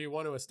comfort, where you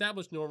want to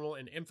establish normal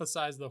and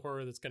emphasize the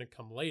horror that's going to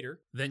come later.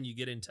 Then you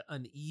get into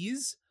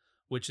unease,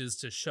 which is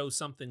to show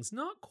something's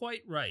not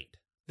quite right.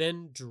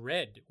 Then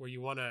dread, where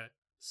you want to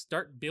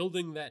start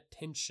building that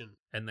tension.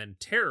 And then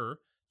terror,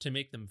 to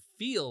make them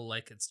feel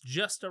like it's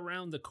just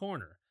around the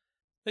corner.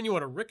 Then you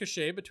want to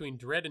ricochet between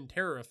dread and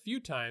terror a few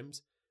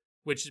times,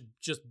 which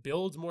just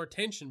builds more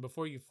tension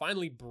before you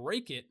finally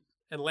break it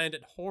and land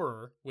at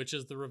horror, which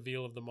is the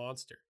reveal of the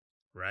monster.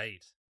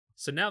 Right.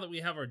 So now that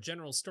we have our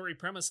general story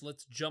premise,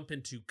 let's jump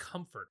into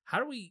comfort. How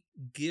do we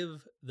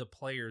give the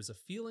players a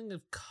feeling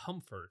of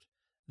comfort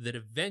that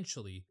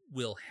eventually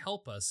will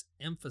help us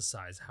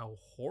emphasize how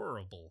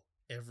horrible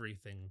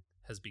everything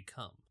has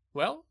become?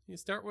 Well, you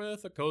start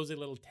with a cozy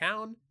little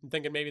town. I'm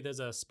thinking maybe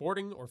there's a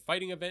sporting or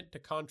fighting event to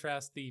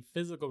contrast the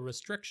physical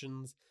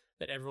restrictions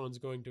that everyone's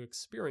going to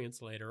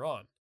experience later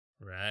on.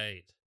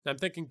 Right. I'm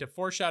thinking to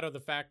foreshadow the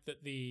fact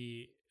that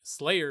the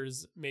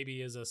Slayers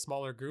maybe is a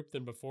smaller group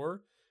than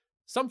before.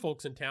 Some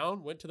folks in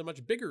town went to the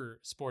much bigger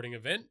sporting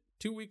event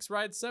 2 weeks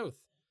ride south.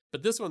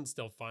 But this one's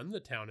still fun, the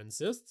town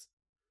insists.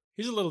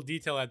 Here's a little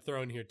detail I'd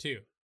throw in here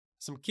too.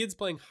 Some kids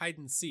playing hide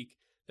and seek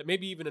that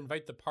maybe even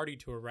invite the party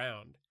to a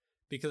round.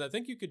 Because I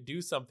think you could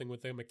do something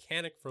with a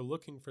mechanic for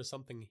looking for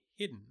something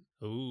hidden.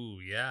 Ooh,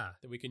 yeah.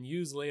 That we can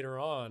use later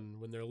on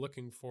when they're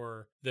looking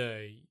for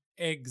the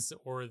eggs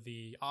or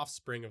the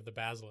offspring of the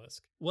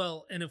basilisk.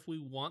 Well, and if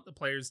we want the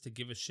players to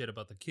give a shit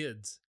about the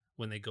kids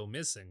when they go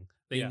missing,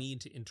 they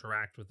need to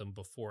interact with them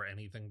before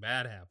anything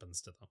bad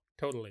happens to them.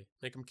 Totally.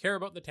 Make them care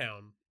about the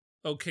town.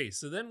 Okay,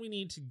 so then we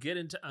need to get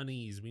into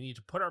unease. We need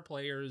to put our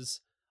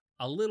players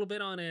a little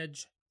bit on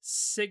edge,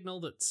 signal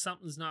that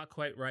something's not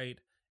quite right.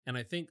 And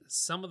I think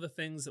some of the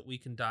things that we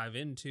can dive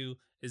into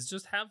is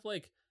just have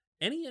like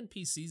any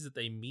NPCs that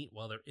they meet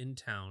while they're in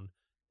town,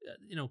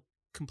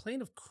 complain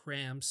of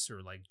cramps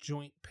or like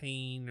joint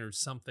pain or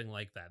something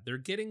like that. They're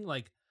getting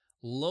like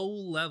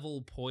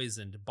low-level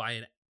poisoned by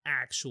an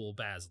actual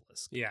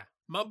basilisk. Yeah.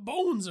 My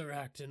bones are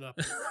acting up.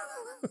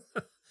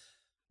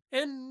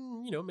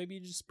 And, maybe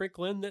just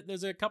sprinkle in that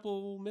there's a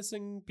couple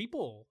missing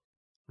people.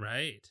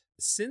 Right.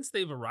 Since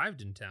they've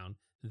arrived in town,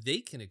 they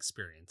can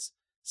experience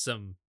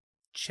some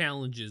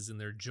challenges in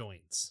their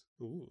joints.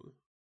 Ooh.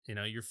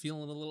 You're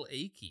feeling a little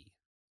achy.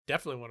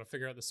 Definitely want to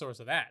figure out the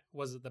source of that.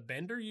 Was it the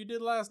bender you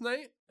did last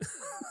night?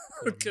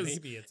 Or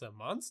maybe it's a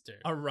monster.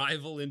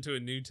 Arrival into a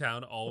new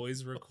town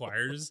always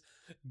requires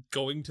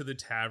going to the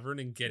tavern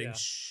and getting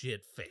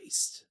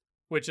shit-faced.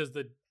 Which, as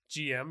the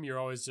GM, you're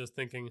always just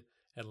thinking,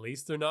 at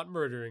least they're not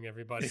murdering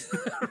everybody.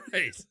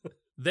 Right.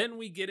 Then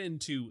we get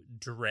into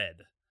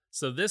dread.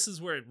 So this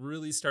is where it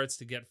really starts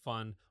to get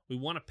fun. We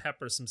want to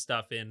pepper some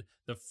stuff in.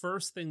 The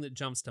first thing that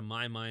jumps to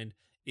my mind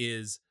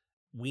is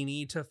we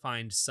need to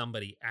find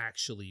somebody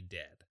actually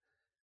dead.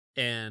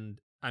 And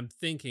I'm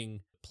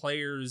thinking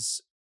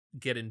players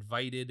get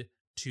invited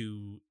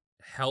to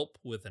help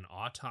with an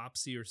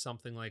autopsy or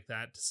something like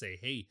that to say,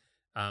 hey,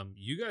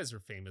 you guys are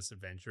famous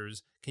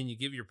adventurers. Can you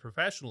give your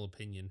professional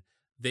opinion?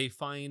 They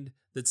find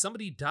that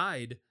somebody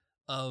died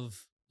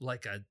of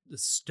like a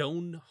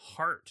stone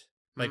heart.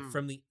 Like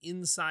from the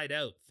inside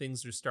out,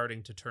 things are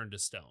starting to turn to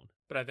stone.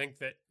 But I think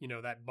that,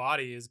 that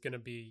body is going to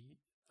be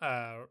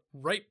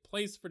right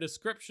place for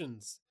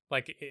descriptions.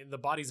 Like the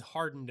body's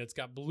hardened. It's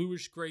got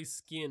bluish gray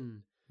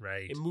skin.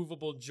 Right.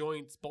 Immovable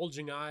joints,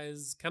 bulging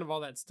eyes, kind of all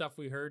that stuff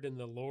we heard in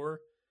the lore.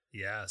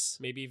 Yes.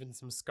 Maybe even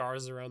some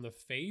scars around the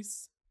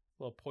face.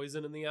 A little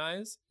poison in the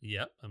eyes.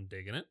 Yep, I'm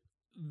digging it.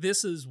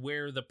 This is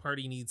where the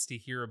party needs to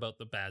hear about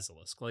the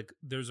basilisk. Like,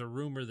 there's a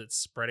rumor that's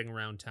spreading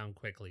around town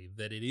quickly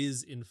that it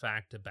is, in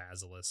fact, a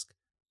basilisk.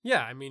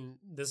 Yeah, I mean,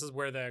 this is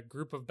where the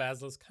group of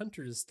basilisk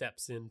hunters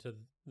steps into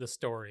the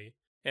story.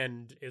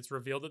 And it's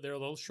revealed that they're a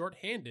little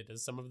short-handed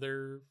as some of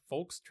their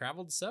folks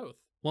traveled south.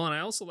 Well, and I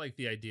also like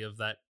the idea of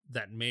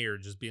that mayor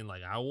just being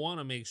like, I want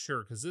to make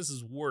sure, because this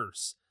is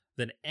worse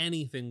than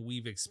anything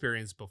we've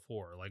experienced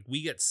before. Like,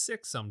 we get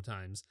sick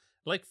sometimes,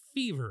 like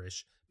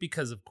feverish,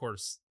 because, of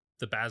course,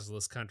 the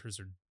basilisk hunters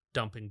are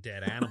dumping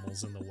dead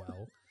animals in the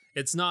well.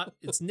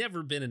 It's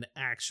never been an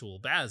actual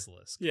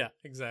basilisk. Yeah,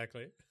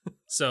 exactly.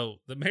 So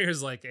the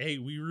mayor's like, hey,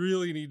 we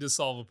really need to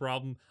solve a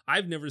problem.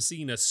 I've never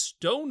seen a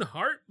stone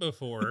heart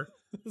before.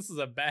 This is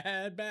a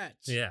bad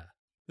batch. Yeah.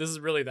 This is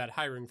really that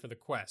hiring for the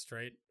quest,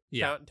 right?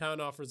 Yeah. Town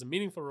offers a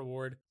meaningful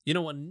reward.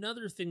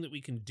 Another thing that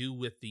we can do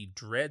with the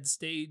dread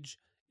stage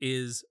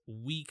is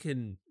we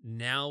can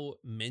now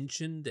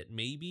mention that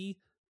maybe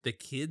the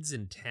kids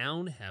in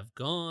town have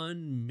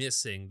gone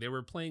missing. They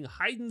were playing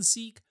hide and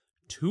seek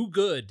too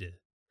good.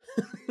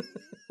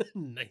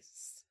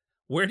 Nice.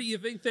 Where do you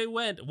think they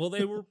went? Well,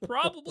 they were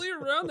probably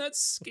around that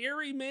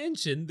scary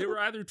mansion. They were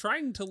either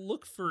trying to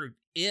look for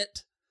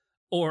it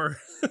or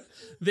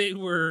they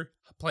were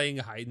playing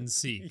hide and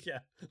seek. Yeah.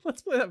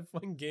 Let's play that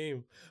fun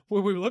game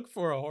where we look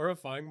for a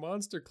horrifying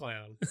monster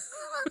clown.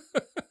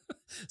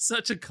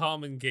 Such a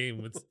common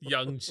game with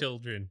young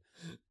children.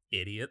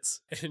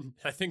 Idiots. And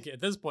I think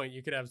at this point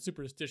you could have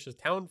superstitious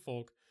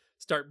townfolk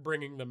start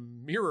bringing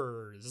them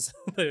mirrors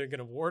that are going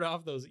to ward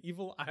off those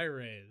evil eye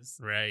rays.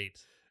 Right.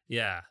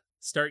 Yeah.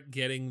 Start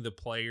getting the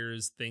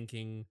players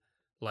thinking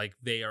like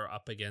they are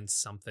up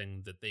against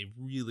something that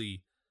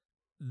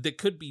that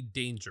could be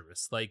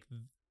dangerous. Like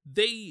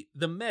the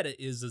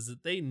meta is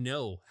that they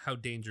know how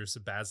dangerous a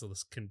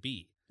basilisk can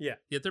be. Yeah.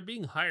 Yet they're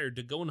being hired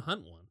to go and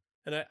hunt one.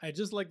 And I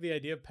just like the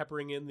idea of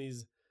peppering in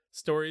these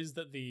stories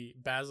that the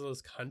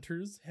basilisk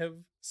hunters have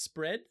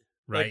spread.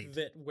 Right. Like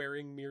that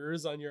wearing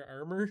mirrors on your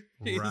armor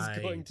is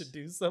going to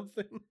do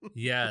something.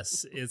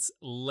 Yes. It's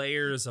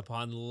layers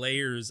upon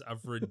layers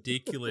of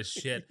ridiculous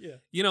shit.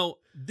 Yeah.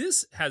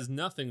 This has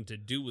nothing to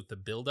do with the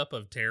buildup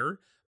of terror.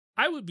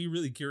 I would be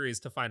really curious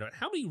to find out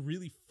how many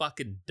really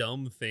fucking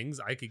dumb things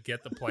I could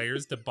get the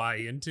players to buy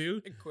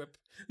into. Equip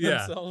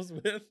themselves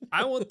with.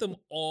 I want them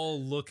all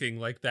looking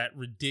like that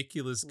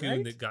ridiculous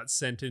goon that got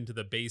sent into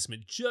the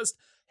basement, just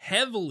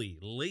heavily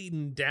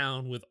laden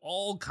down with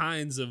all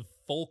kinds of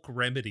folk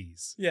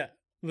remedies. Yeah.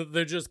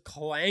 They're just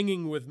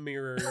clanging with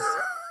mirrors.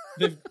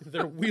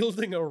 They're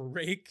wielding a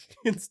rake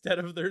instead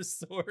of their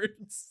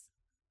swords.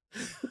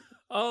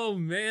 Oh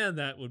man,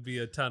 that would be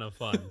a ton of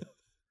fun.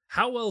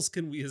 How else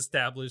can we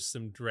establish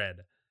some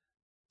dread?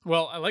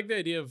 Well, I like the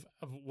idea of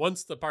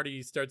once the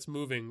party starts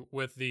moving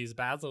with these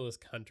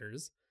basilisk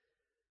hunters,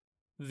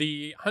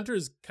 the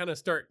hunters kind of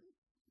start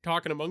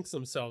talking amongst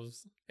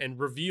themselves and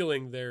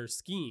revealing their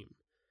scheme.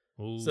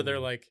 Ooh. So they're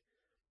like,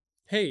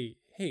 hey,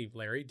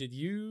 Larry, did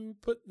you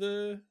put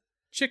the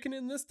chicken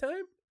in this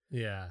time?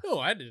 Yeah. No,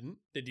 I didn't.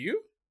 Did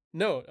you?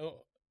 No.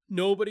 Oh,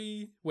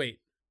 nobody.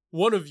 Wait.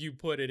 One of you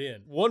put it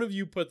in. One of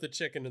you put the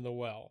chicken in the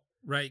well.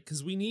 Right,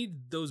 because we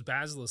need those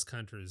basilisk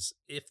hunters.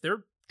 If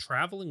they're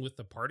traveling with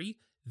the party,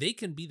 they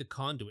can be the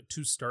conduit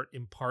to start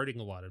imparting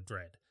a lot of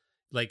dread.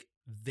 Like,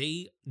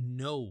 they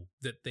know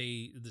that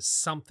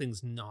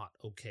something's not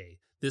okay.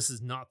 This is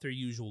not their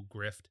usual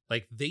grift.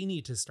 Like, they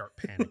need to start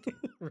panicking.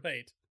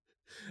 Right.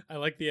 I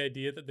like the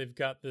idea that they've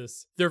got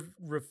this. They're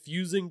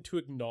refusing to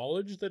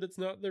acknowledge that it's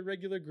not their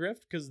regular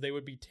grift because they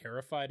would be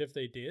terrified if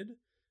they did.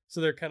 So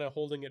they're kind of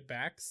holding it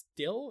back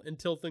still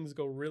until things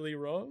go really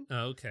wrong.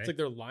 Okay. It's like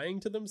they're lying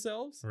to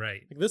themselves.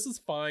 Right. Like, this is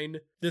fine.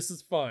 This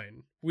is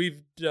fine.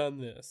 We've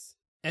done this.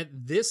 At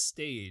this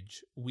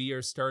stage, we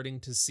are starting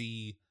to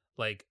see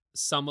like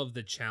some of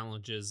the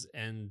challenges,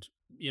 and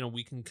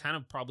we can kind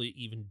of probably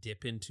even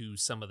dip into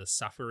some of the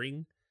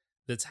suffering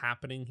that's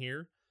happening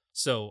here.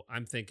 So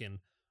I'm thinking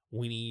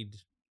we need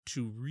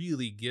to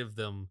really give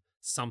them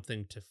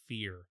something to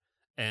fear,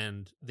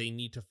 and they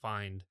need to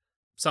find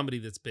somebody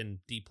that's been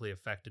deeply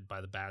affected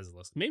by the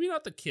basilisk. Maybe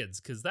not the kids,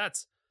 because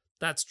that's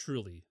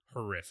truly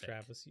horrific.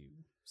 Travis, you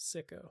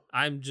sicko.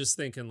 I'm just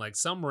thinking like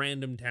some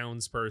random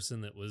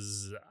townsperson that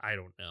was, I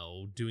don't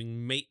know,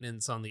 doing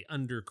maintenance on the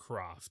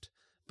Undercroft.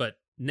 But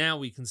now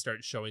we can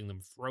start showing them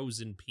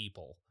frozen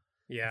people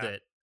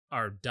that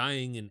are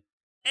dying in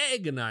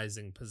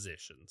agonizing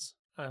positions.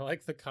 I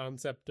like the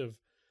concept of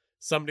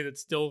somebody that's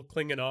still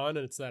clinging on,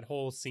 and it's that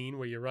whole scene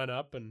where you run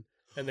up and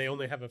they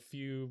only have a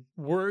few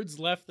words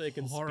left they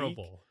can speak.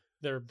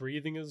 Their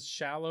breathing is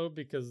shallow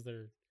because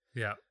their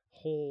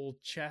whole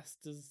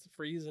chest is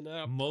freezing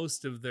up.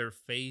 Most of their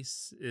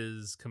face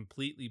is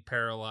completely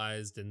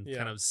paralyzed and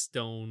kind of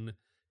stone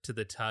to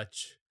the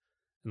touch.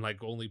 And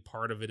like only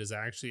part of it is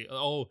actually,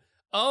 oh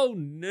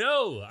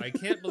no, I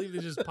can't believe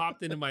it just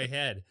popped into my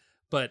head.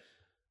 But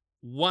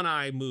one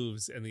eye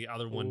moves and the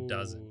other one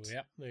doesn't.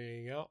 Yep, there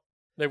you go.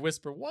 They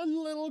whisper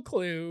one little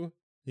clue.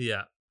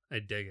 Yeah, I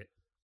dig it.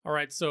 All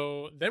right,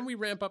 so then we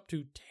ramp up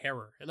to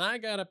terror, and I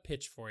got a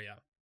pitch for you.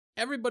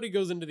 Everybody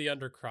goes into the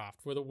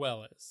Undercroft where the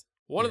well is.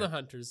 One of the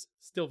hunters,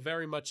 still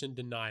very much in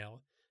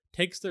denial,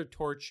 takes their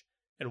torch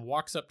and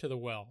walks up to the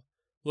well,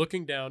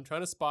 looking down,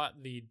 trying to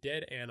spot the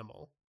dead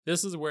animal.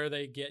 This is where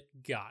they get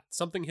got.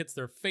 Something hits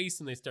their face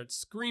and they start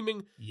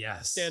screaming.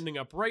 Yes. Standing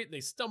upright, they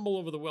stumble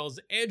over the well's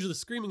edge. The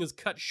screaming is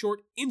cut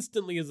short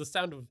instantly as the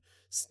sound of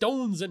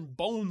stones and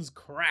bones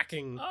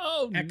cracking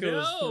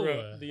echoes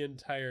throughout the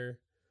entire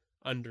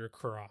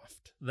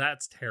Undercroft.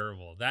 That's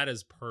terrible. That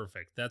is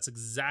perfect. That's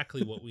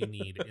exactly what we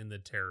need in the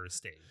terror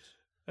stage.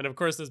 And of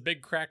course, there's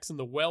big cracks in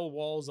the well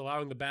walls,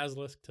 allowing the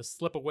basilisk to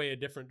slip away a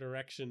different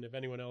direction if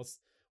anyone else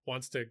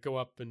wants to go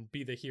up and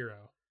be the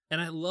hero. And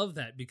I love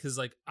that because,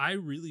 like, I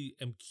really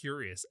am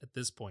curious at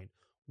this point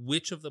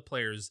which of the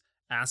players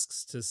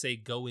asks to, say,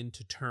 go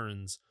into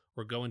turns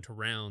or go into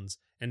rounds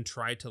and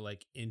try to,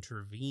 like,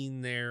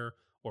 intervene there,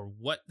 or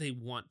what they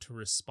want to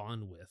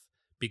respond with.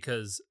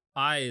 Because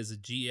I, as a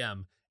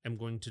GM, am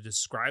going to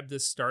describe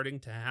this starting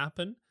to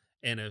happen.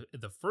 And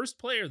the first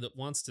player that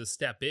wants to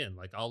step in,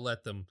 like, I'll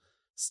let them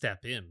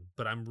step in.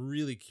 But I'm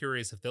really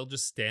curious if they'll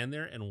just stand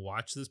there and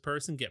watch this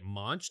person get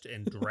maunched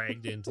and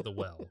dragged into the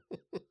well.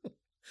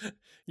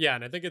 Yeah,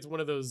 and I think it's one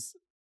of those,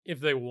 if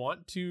they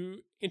want to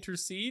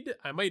intercede,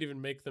 I might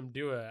even make them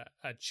do a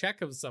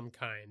check of some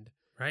kind.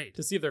 Right.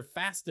 To see if they're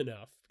fast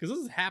enough. Because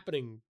this is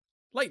happening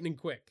lightning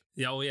quick.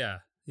 Yeah, oh yeah,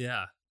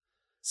 yeah.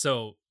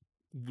 So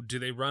do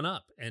they run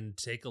up and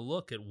take a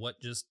look at what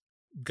just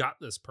got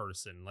this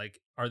person?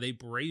 Like, are they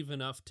brave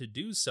enough to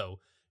do so,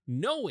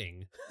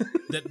 knowing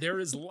that there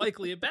is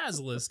likely a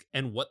basilisk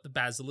and what the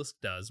basilisk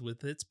does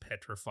with its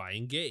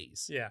petrifying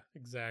gaze? Yeah,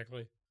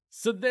 exactly.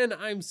 So then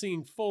I'm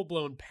seeing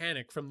full-blown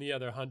panic from the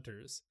other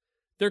hunters.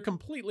 They're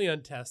completely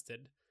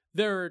untested.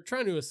 They're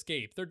trying to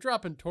escape. They're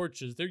dropping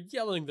torches. They're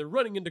yelling. They're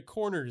running into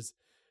corners.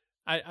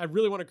 I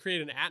really want to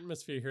create an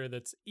atmosphere here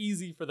that's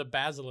easy for the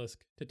basilisk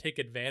to take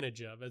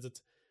advantage of as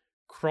it's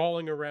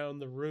crawling around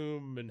the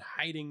room and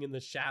hiding in the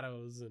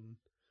shadows.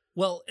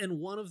 Well, and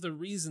one of the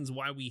reasons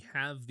why we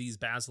have these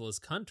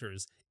basilisk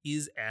hunters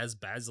is as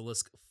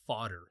basilisk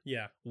fodder.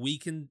 Yeah. We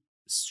can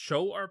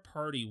show our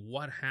party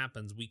what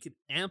happens. We can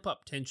amp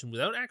up tension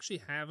without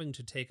actually having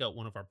to take out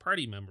one of our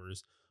party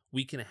members.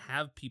 We can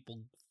have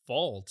people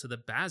fall to the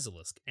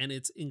basilisk, and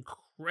it's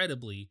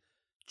incredibly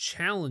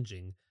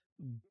challenging,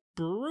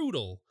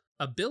 brutal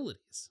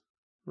abilities.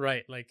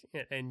 Right, like,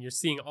 and you're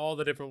seeing all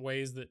the different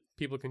ways that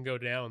people can go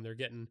down. They're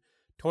getting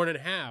torn in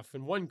half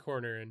in one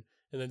corner, and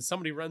then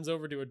somebody runs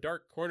over to a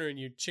dark corner and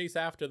you chase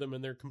after them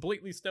and they're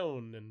completely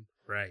stoned. And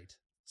right.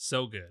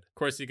 So good. Of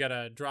course, you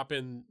gotta drop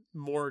in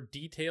more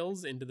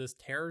details into this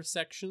terror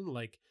section,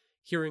 like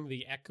hearing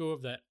the echo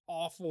of that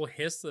awful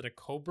hiss that a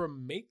cobra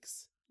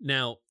makes.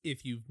 Now,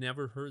 if you've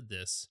never heard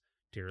this,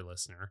 dear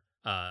listener,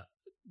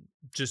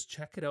 just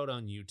check it out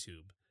on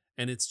YouTube.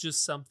 And it's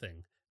just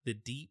something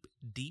that deep,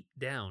 deep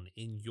down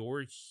in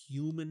your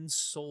human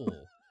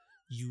soul,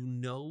 you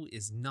know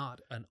is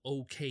not an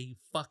okay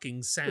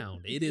fucking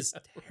sound. It is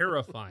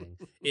terrifying.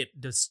 It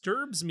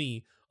disturbs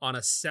me on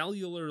a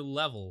cellular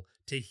level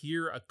to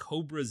hear a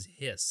cobra's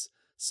hiss.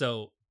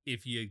 So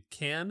if you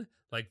can,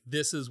 like,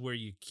 this is where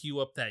you queue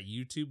up that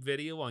YouTube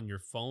video on your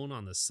phone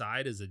on the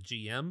side as a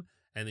GM,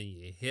 and then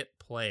you hit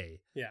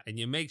play. Yeah. And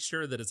you make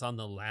sure that it's on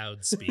the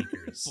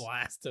loudspeakers.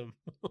 Blast them.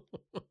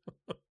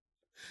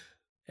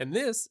 And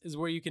this is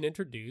where you can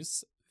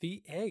introduce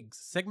the eggs,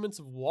 segments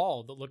of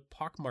wall that look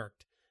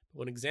pockmarked, but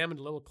when examined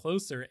a little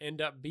closer,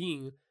 end up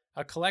being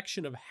a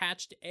collection of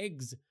hatched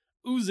eggs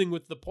oozing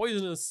with the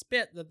poisonous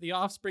spit that the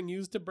offspring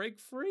used to break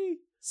free.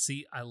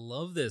 See, I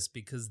love this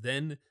because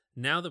then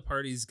now the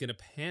party's going to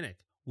panic.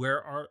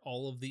 Where are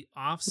all of the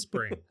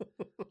offspring?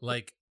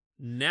 Like,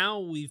 now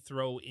we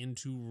throw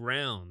into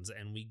rounds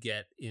and we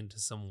get into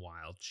some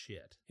wild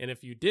shit. And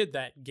if you did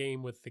that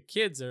game with the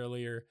kids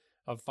earlier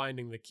of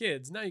finding the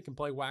kids, now you can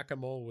play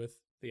whack-a-mole with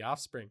the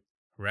offspring.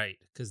 Right,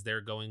 because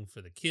they're going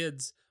for the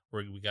kids.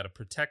 We got to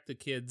protect the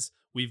kids.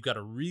 We've got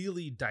a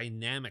really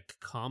dynamic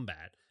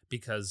combat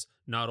because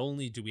not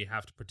only do we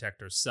have to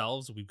protect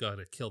ourselves, we've got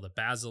to kill the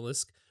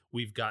basilisk.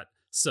 We've got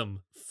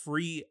some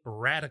free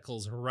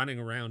radicals running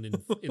around in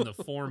the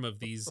form of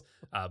these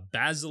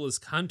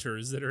basilisk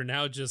hunters that are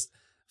now just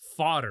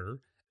fodder.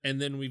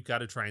 And then we've got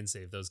to try and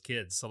save those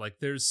kids. So, like,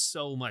 there's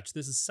so much.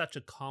 This is such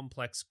a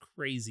complex,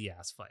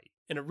 crazy-ass fight.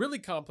 And it really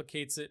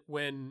complicates it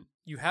when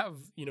you have,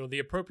 the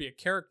appropriate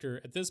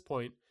character at this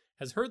point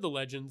has heard the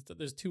legends that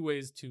there's two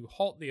ways to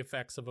halt the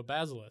effects of a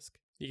basilisk.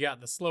 You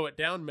got the slow it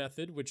down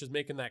method, which is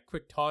making that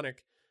quick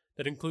tonic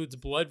that includes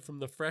blood from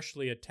the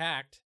freshly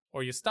attacked,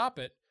 or you stop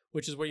it,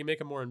 which is where you make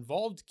a more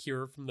involved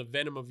cure from the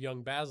venom of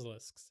young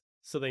basilisks.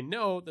 So they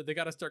know that they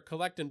got to start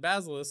collecting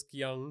basilisk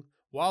young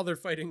while they're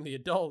fighting the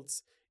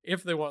adults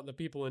if they want the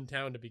people in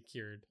town to be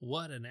cured.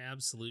 What an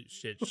absolute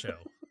shit show.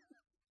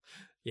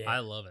 Yeah. I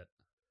love it.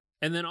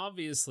 And then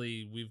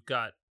obviously we've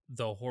got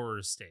the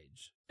horror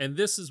stage. And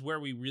this is where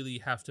we really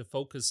have to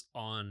focus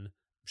on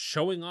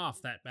showing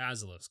off that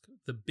basilisk,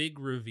 the big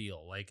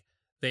reveal. Like,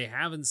 they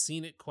haven't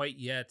seen it quite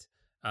yet.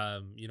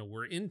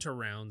 We're into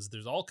rounds.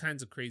 There's all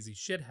kinds of crazy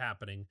shit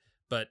happening,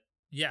 but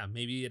yeah,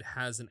 maybe it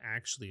hasn't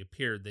actually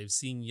appeared. They've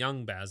seen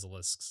young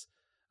basilisks,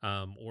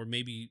 or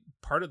maybe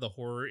part of the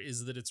horror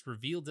is that it's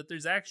revealed that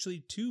there's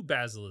actually two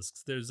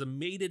basilisks. There's a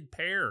mated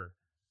pair.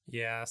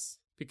 Yes,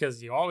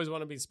 because you always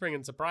want to be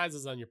springing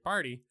surprises on your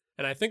party.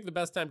 And I think the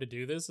best time to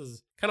do this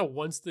is kind of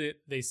once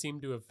they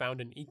seem to have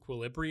found an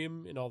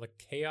equilibrium in all the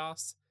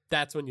chaos.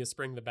 That's when you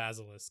spring the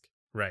basilisk.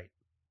 Right.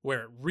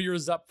 Where it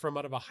rears up from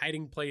out of a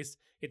hiding place.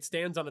 It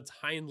stands on its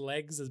hind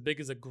legs as big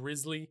as a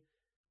grizzly.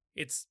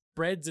 It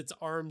spreads its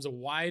arms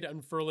wide,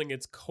 unfurling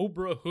its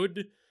cobra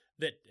hood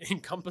that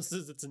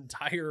encompasses its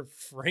entire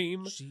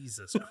frame.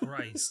 Jesus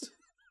Christ.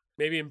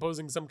 Maybe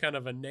imposing some kind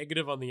of a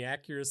negative on the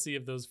accuracy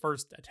of those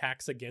first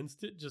attacks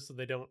against it, just so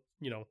they don't,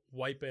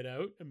 wipe it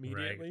out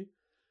immediately. Right.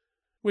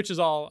 Which is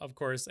all, of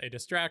course, a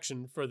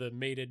distraction for the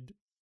mated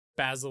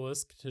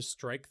basilisk to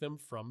strike them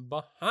from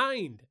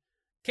behind.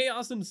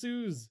 Chaos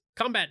ensues.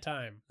 Combat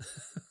time.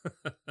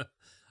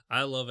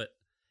 I love it.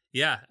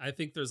 Yeah, I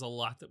think there's a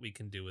lot that we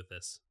can do with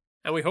this.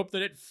 And we hope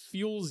that it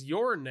fuels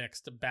your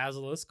next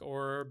basilisk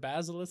or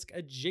basilisk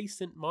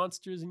adjacent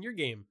monsters in your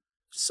game.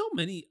 So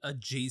many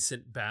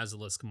adjacent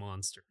basilisk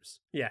monsters.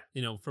 Yeah.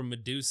 From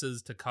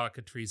Medusas to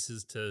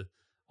cockatrices to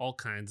all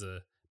kinds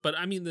of... But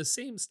I mean, the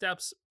same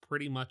steps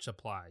pretty much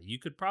apply. You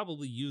could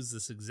probably use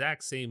this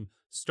exact same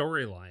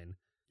storyline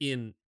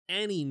in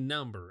any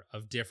number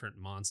of different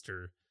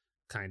monster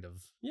kind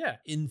of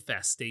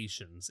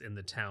infestations in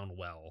the town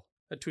well.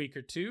 A tweak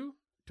or two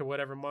to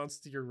whatever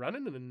monster you're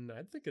running, and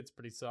I think it's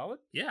pretty solid.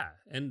 Yeah,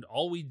 and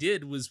all we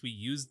did was we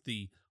used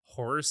the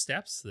horror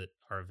steps that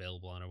are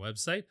available on our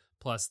website,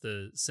 plus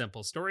the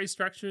simple story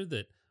structure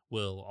that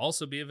will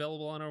also be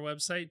available on our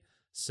website.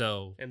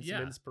 So, and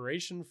some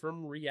inspiration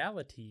from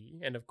reality,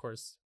 and of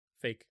course,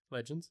 fake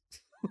legends,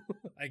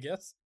 I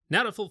guess.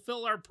 Now to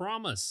fulfill our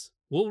promise,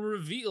 we'll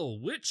reveal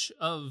which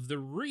of the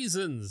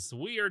reasons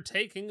we are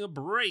taking a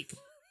break.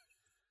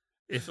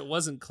 If it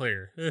wasn't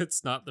clear,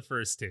 it's not the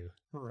first two.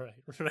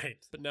 Right.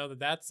 But now that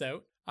that's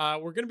out,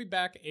 we're going to be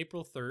back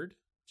April 3rd,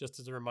 just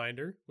as a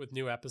reminder, with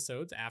new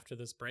episodes after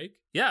this break.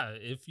 Yeah,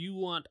 if you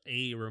want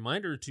a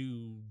reminder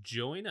to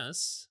join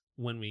us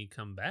when we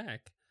come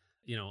back,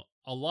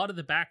 a lot of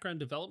the background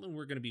development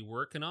we're going to be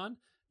working on,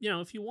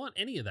 if you want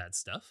any of that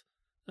stuff,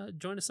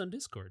 join us on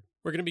Discord.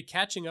 We're going to be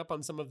catching up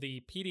on some of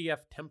the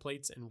PDF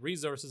templates and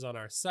resources on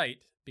our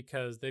site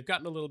because they've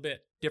gotten a little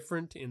bit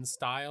different in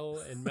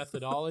style and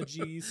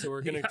methodology. So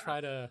we're going to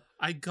try to...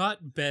 I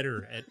got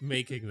better at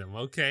making them,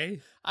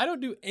 okay? I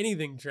don't do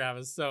anything,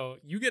 Travis. So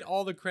you get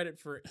all the credit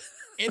for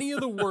any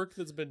of the work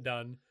that's been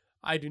done.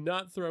 I do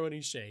not throw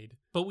any shade.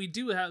 But we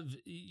do have...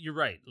 You're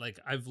right. Like,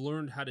 I've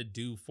learned how to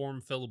do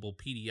form-fillable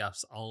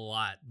PDFs a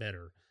lot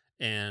better.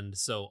 And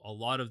so a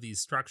lot of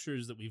these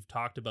structures that we've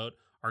talked about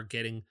are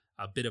getting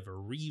a bit of a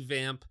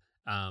revamp.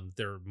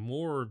 They're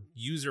more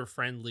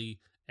user-friendly,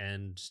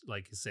 and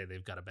like you say,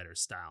 they've got a better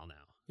style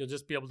now. You'll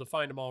just be able to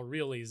find them all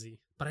real easy.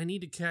 But I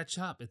need to catch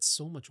up. It's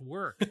so much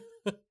work.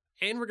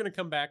 And we're going to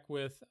come back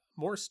with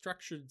more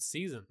structured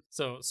season.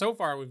 So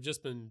far, we've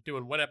just been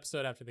doing one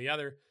episode after the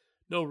other.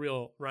 No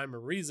real rhyme or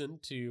reason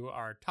to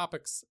our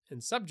topics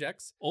and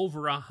subjects.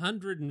 Over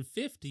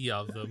 150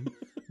 of them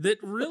that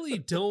really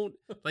don't...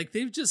 Like,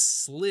 they've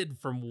just slid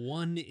from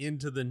one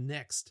into the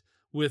next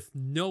with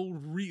no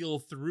real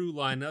through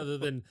line other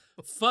than,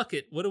 fuck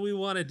it, what do we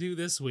want to do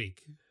this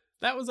week?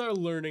 That was our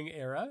learning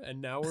era,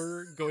 and now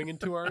we're going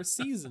into our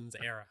seasons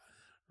era.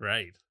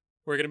 Right.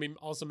 We're going to be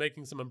also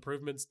making some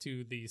improvements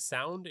to the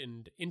sound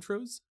and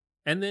intros.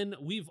 And then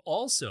we've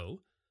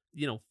also,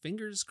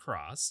 fingers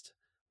crossed,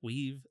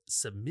 we've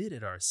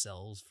submitted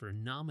ourselves for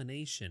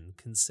nomination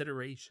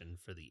consideration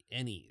for the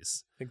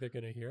Ennies. Think they're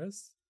going to hear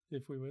us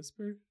if we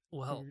whisper?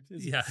 Well,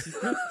 Is it yeah.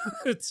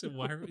 secret? So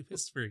why are we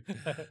whispering?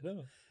 I don't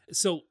know.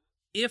 So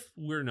if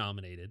we're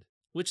nominated,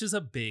 which is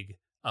a big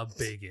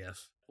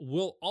if,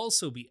 we'll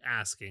also be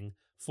asking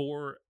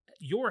for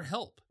your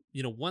help.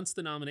 Once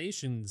the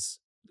nominations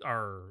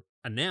are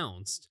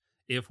announced,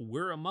 if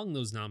we're among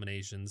those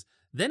nominations,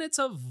 then it's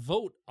a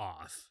vote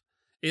off.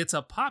 It's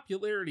a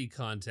popularity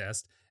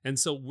contest. And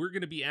so we're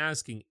going to be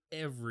asking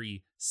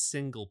every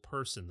single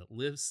person that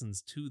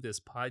listens to this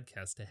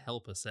podcast to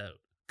help us out,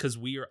 because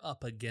we are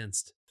up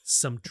against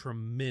some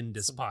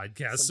tremendous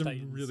podcasts, some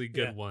titans. really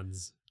good Yeah.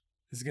 ones.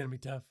 This is going to be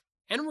tough.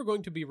 And we're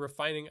going to be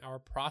refining our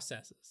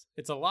processes.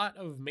 It's a lot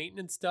of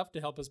maintenance stuff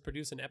to help us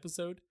produce an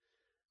episode.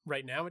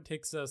 Right now, it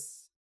takes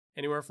us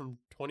anywhere from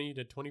 20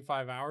 to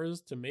 25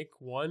 hours to make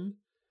one,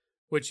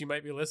 which you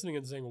might be listening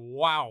and saying,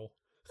 wow.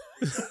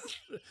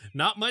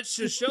 Not much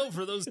to show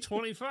for those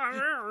 25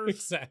 hours.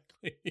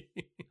 Exactly.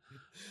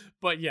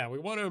 But yeah, we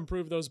want to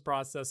improve those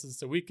processes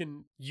so we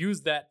can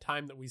use that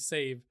time that we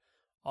save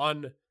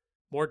on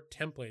more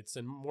templates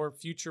and more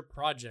future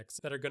projects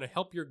that are going to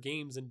help your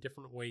games in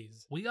different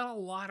ways. We got a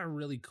lot of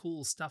really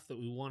cool stuff that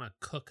we want to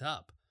cook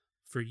up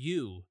for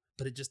you,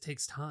 but it just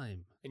takes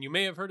time. And you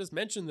may have heard us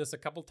mention this a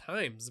couple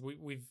times.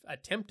 We've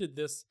attempted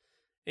this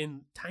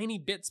in tiny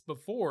bits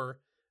before,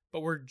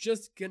 but we're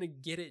just going to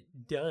get it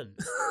done.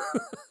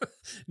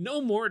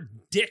 No more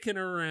dicking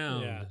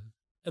around. Yeah.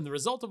 And the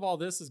result of all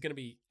this is going to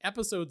be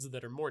episodes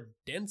that are more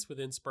dense with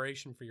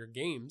inspiration for your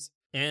games.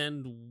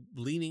 And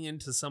leaning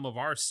into some of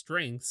our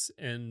strengths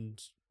and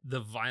the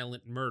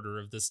violent murder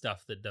of the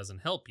stuff that doesn't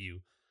help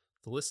you,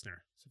 the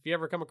listener. So if you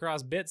ever come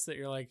across bits that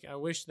you're like, I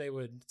wish they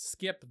would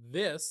skip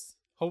this,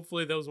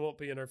 hopefully those won't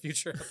be in our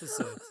future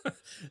episodes.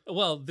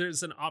 Well,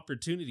 there's an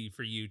opportunity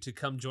for you to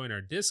come join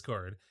our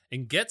Discord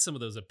and get some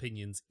of those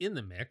opinions in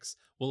the mix.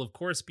 We'll, of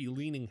course, be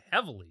leaning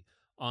heavily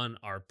on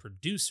our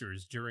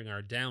producers during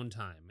our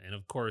downtime. And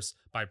of course,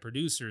 by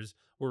producers,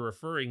 we're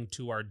referring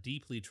to our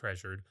deeply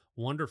treasured,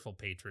 wonderful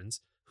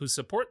patrons who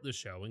support the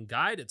show and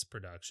guide its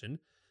production,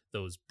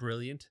 those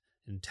brilliant,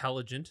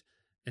 intelligent,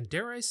 and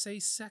dare I say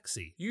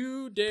sexy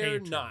You dare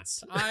patrons. not.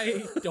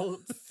 I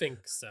don't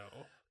think so.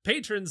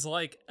 Patrons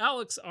like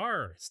Alex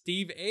R.,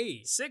 Steve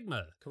A.,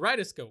 Sigma,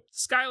 Kaleidoscope,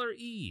 Skylar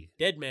E.,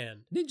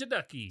 Deadman, Ninja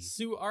Ducky,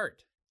 Sue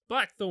Art,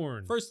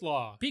 Blackthorn, First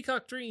Law,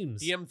 Peacock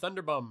Dreams, DM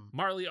Thunderbum,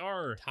 Marley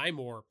R., Time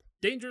Warp,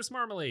 Dangerous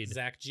Marmalade,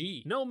 Zach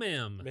G, No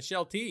Ma'am,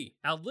 Michelle T,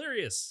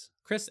 Aldarius,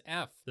 Chris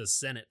F, The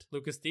Senate,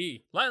 Lucas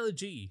D, Lila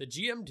G, the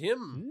GM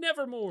Tim,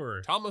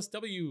 Nevermore, Thomas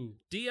W,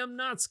 DM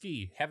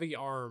Notsky, Heavy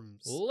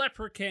Arms,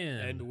 Leprechaun,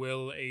 and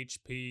Will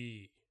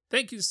HP.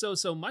 Thank you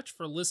so much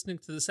for listening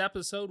to this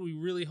episode. We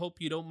really hope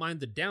you don't mind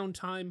the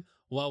downtime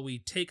while we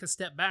take a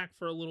step back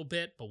for a little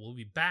bit, but we'll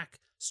be back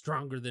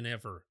stronger than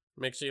ever.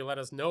 Make sure you let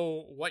us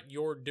know what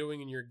you're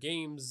doing in your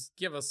games.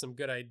 Give us some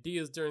good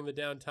ideas during the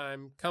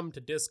downtime. Come to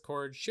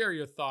Discord, share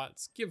your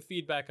thoughts, give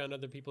feedback on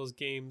other people's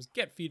games,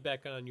 get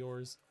feedback on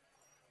yours.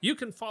 You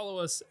can follow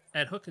us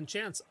at Hook and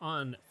Chance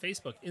on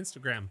Facebook,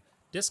 Instagram,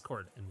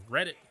 Discord, and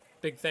Reddit.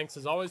 Big thanks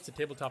as always to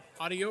Tabletop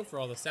Audio for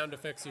all the sound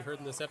effects you heard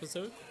in this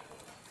episode.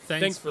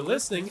 Thanks for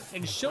listening,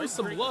 and show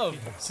some love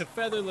to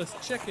Featherless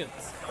Chickens.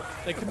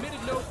 They committed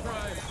no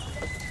crime.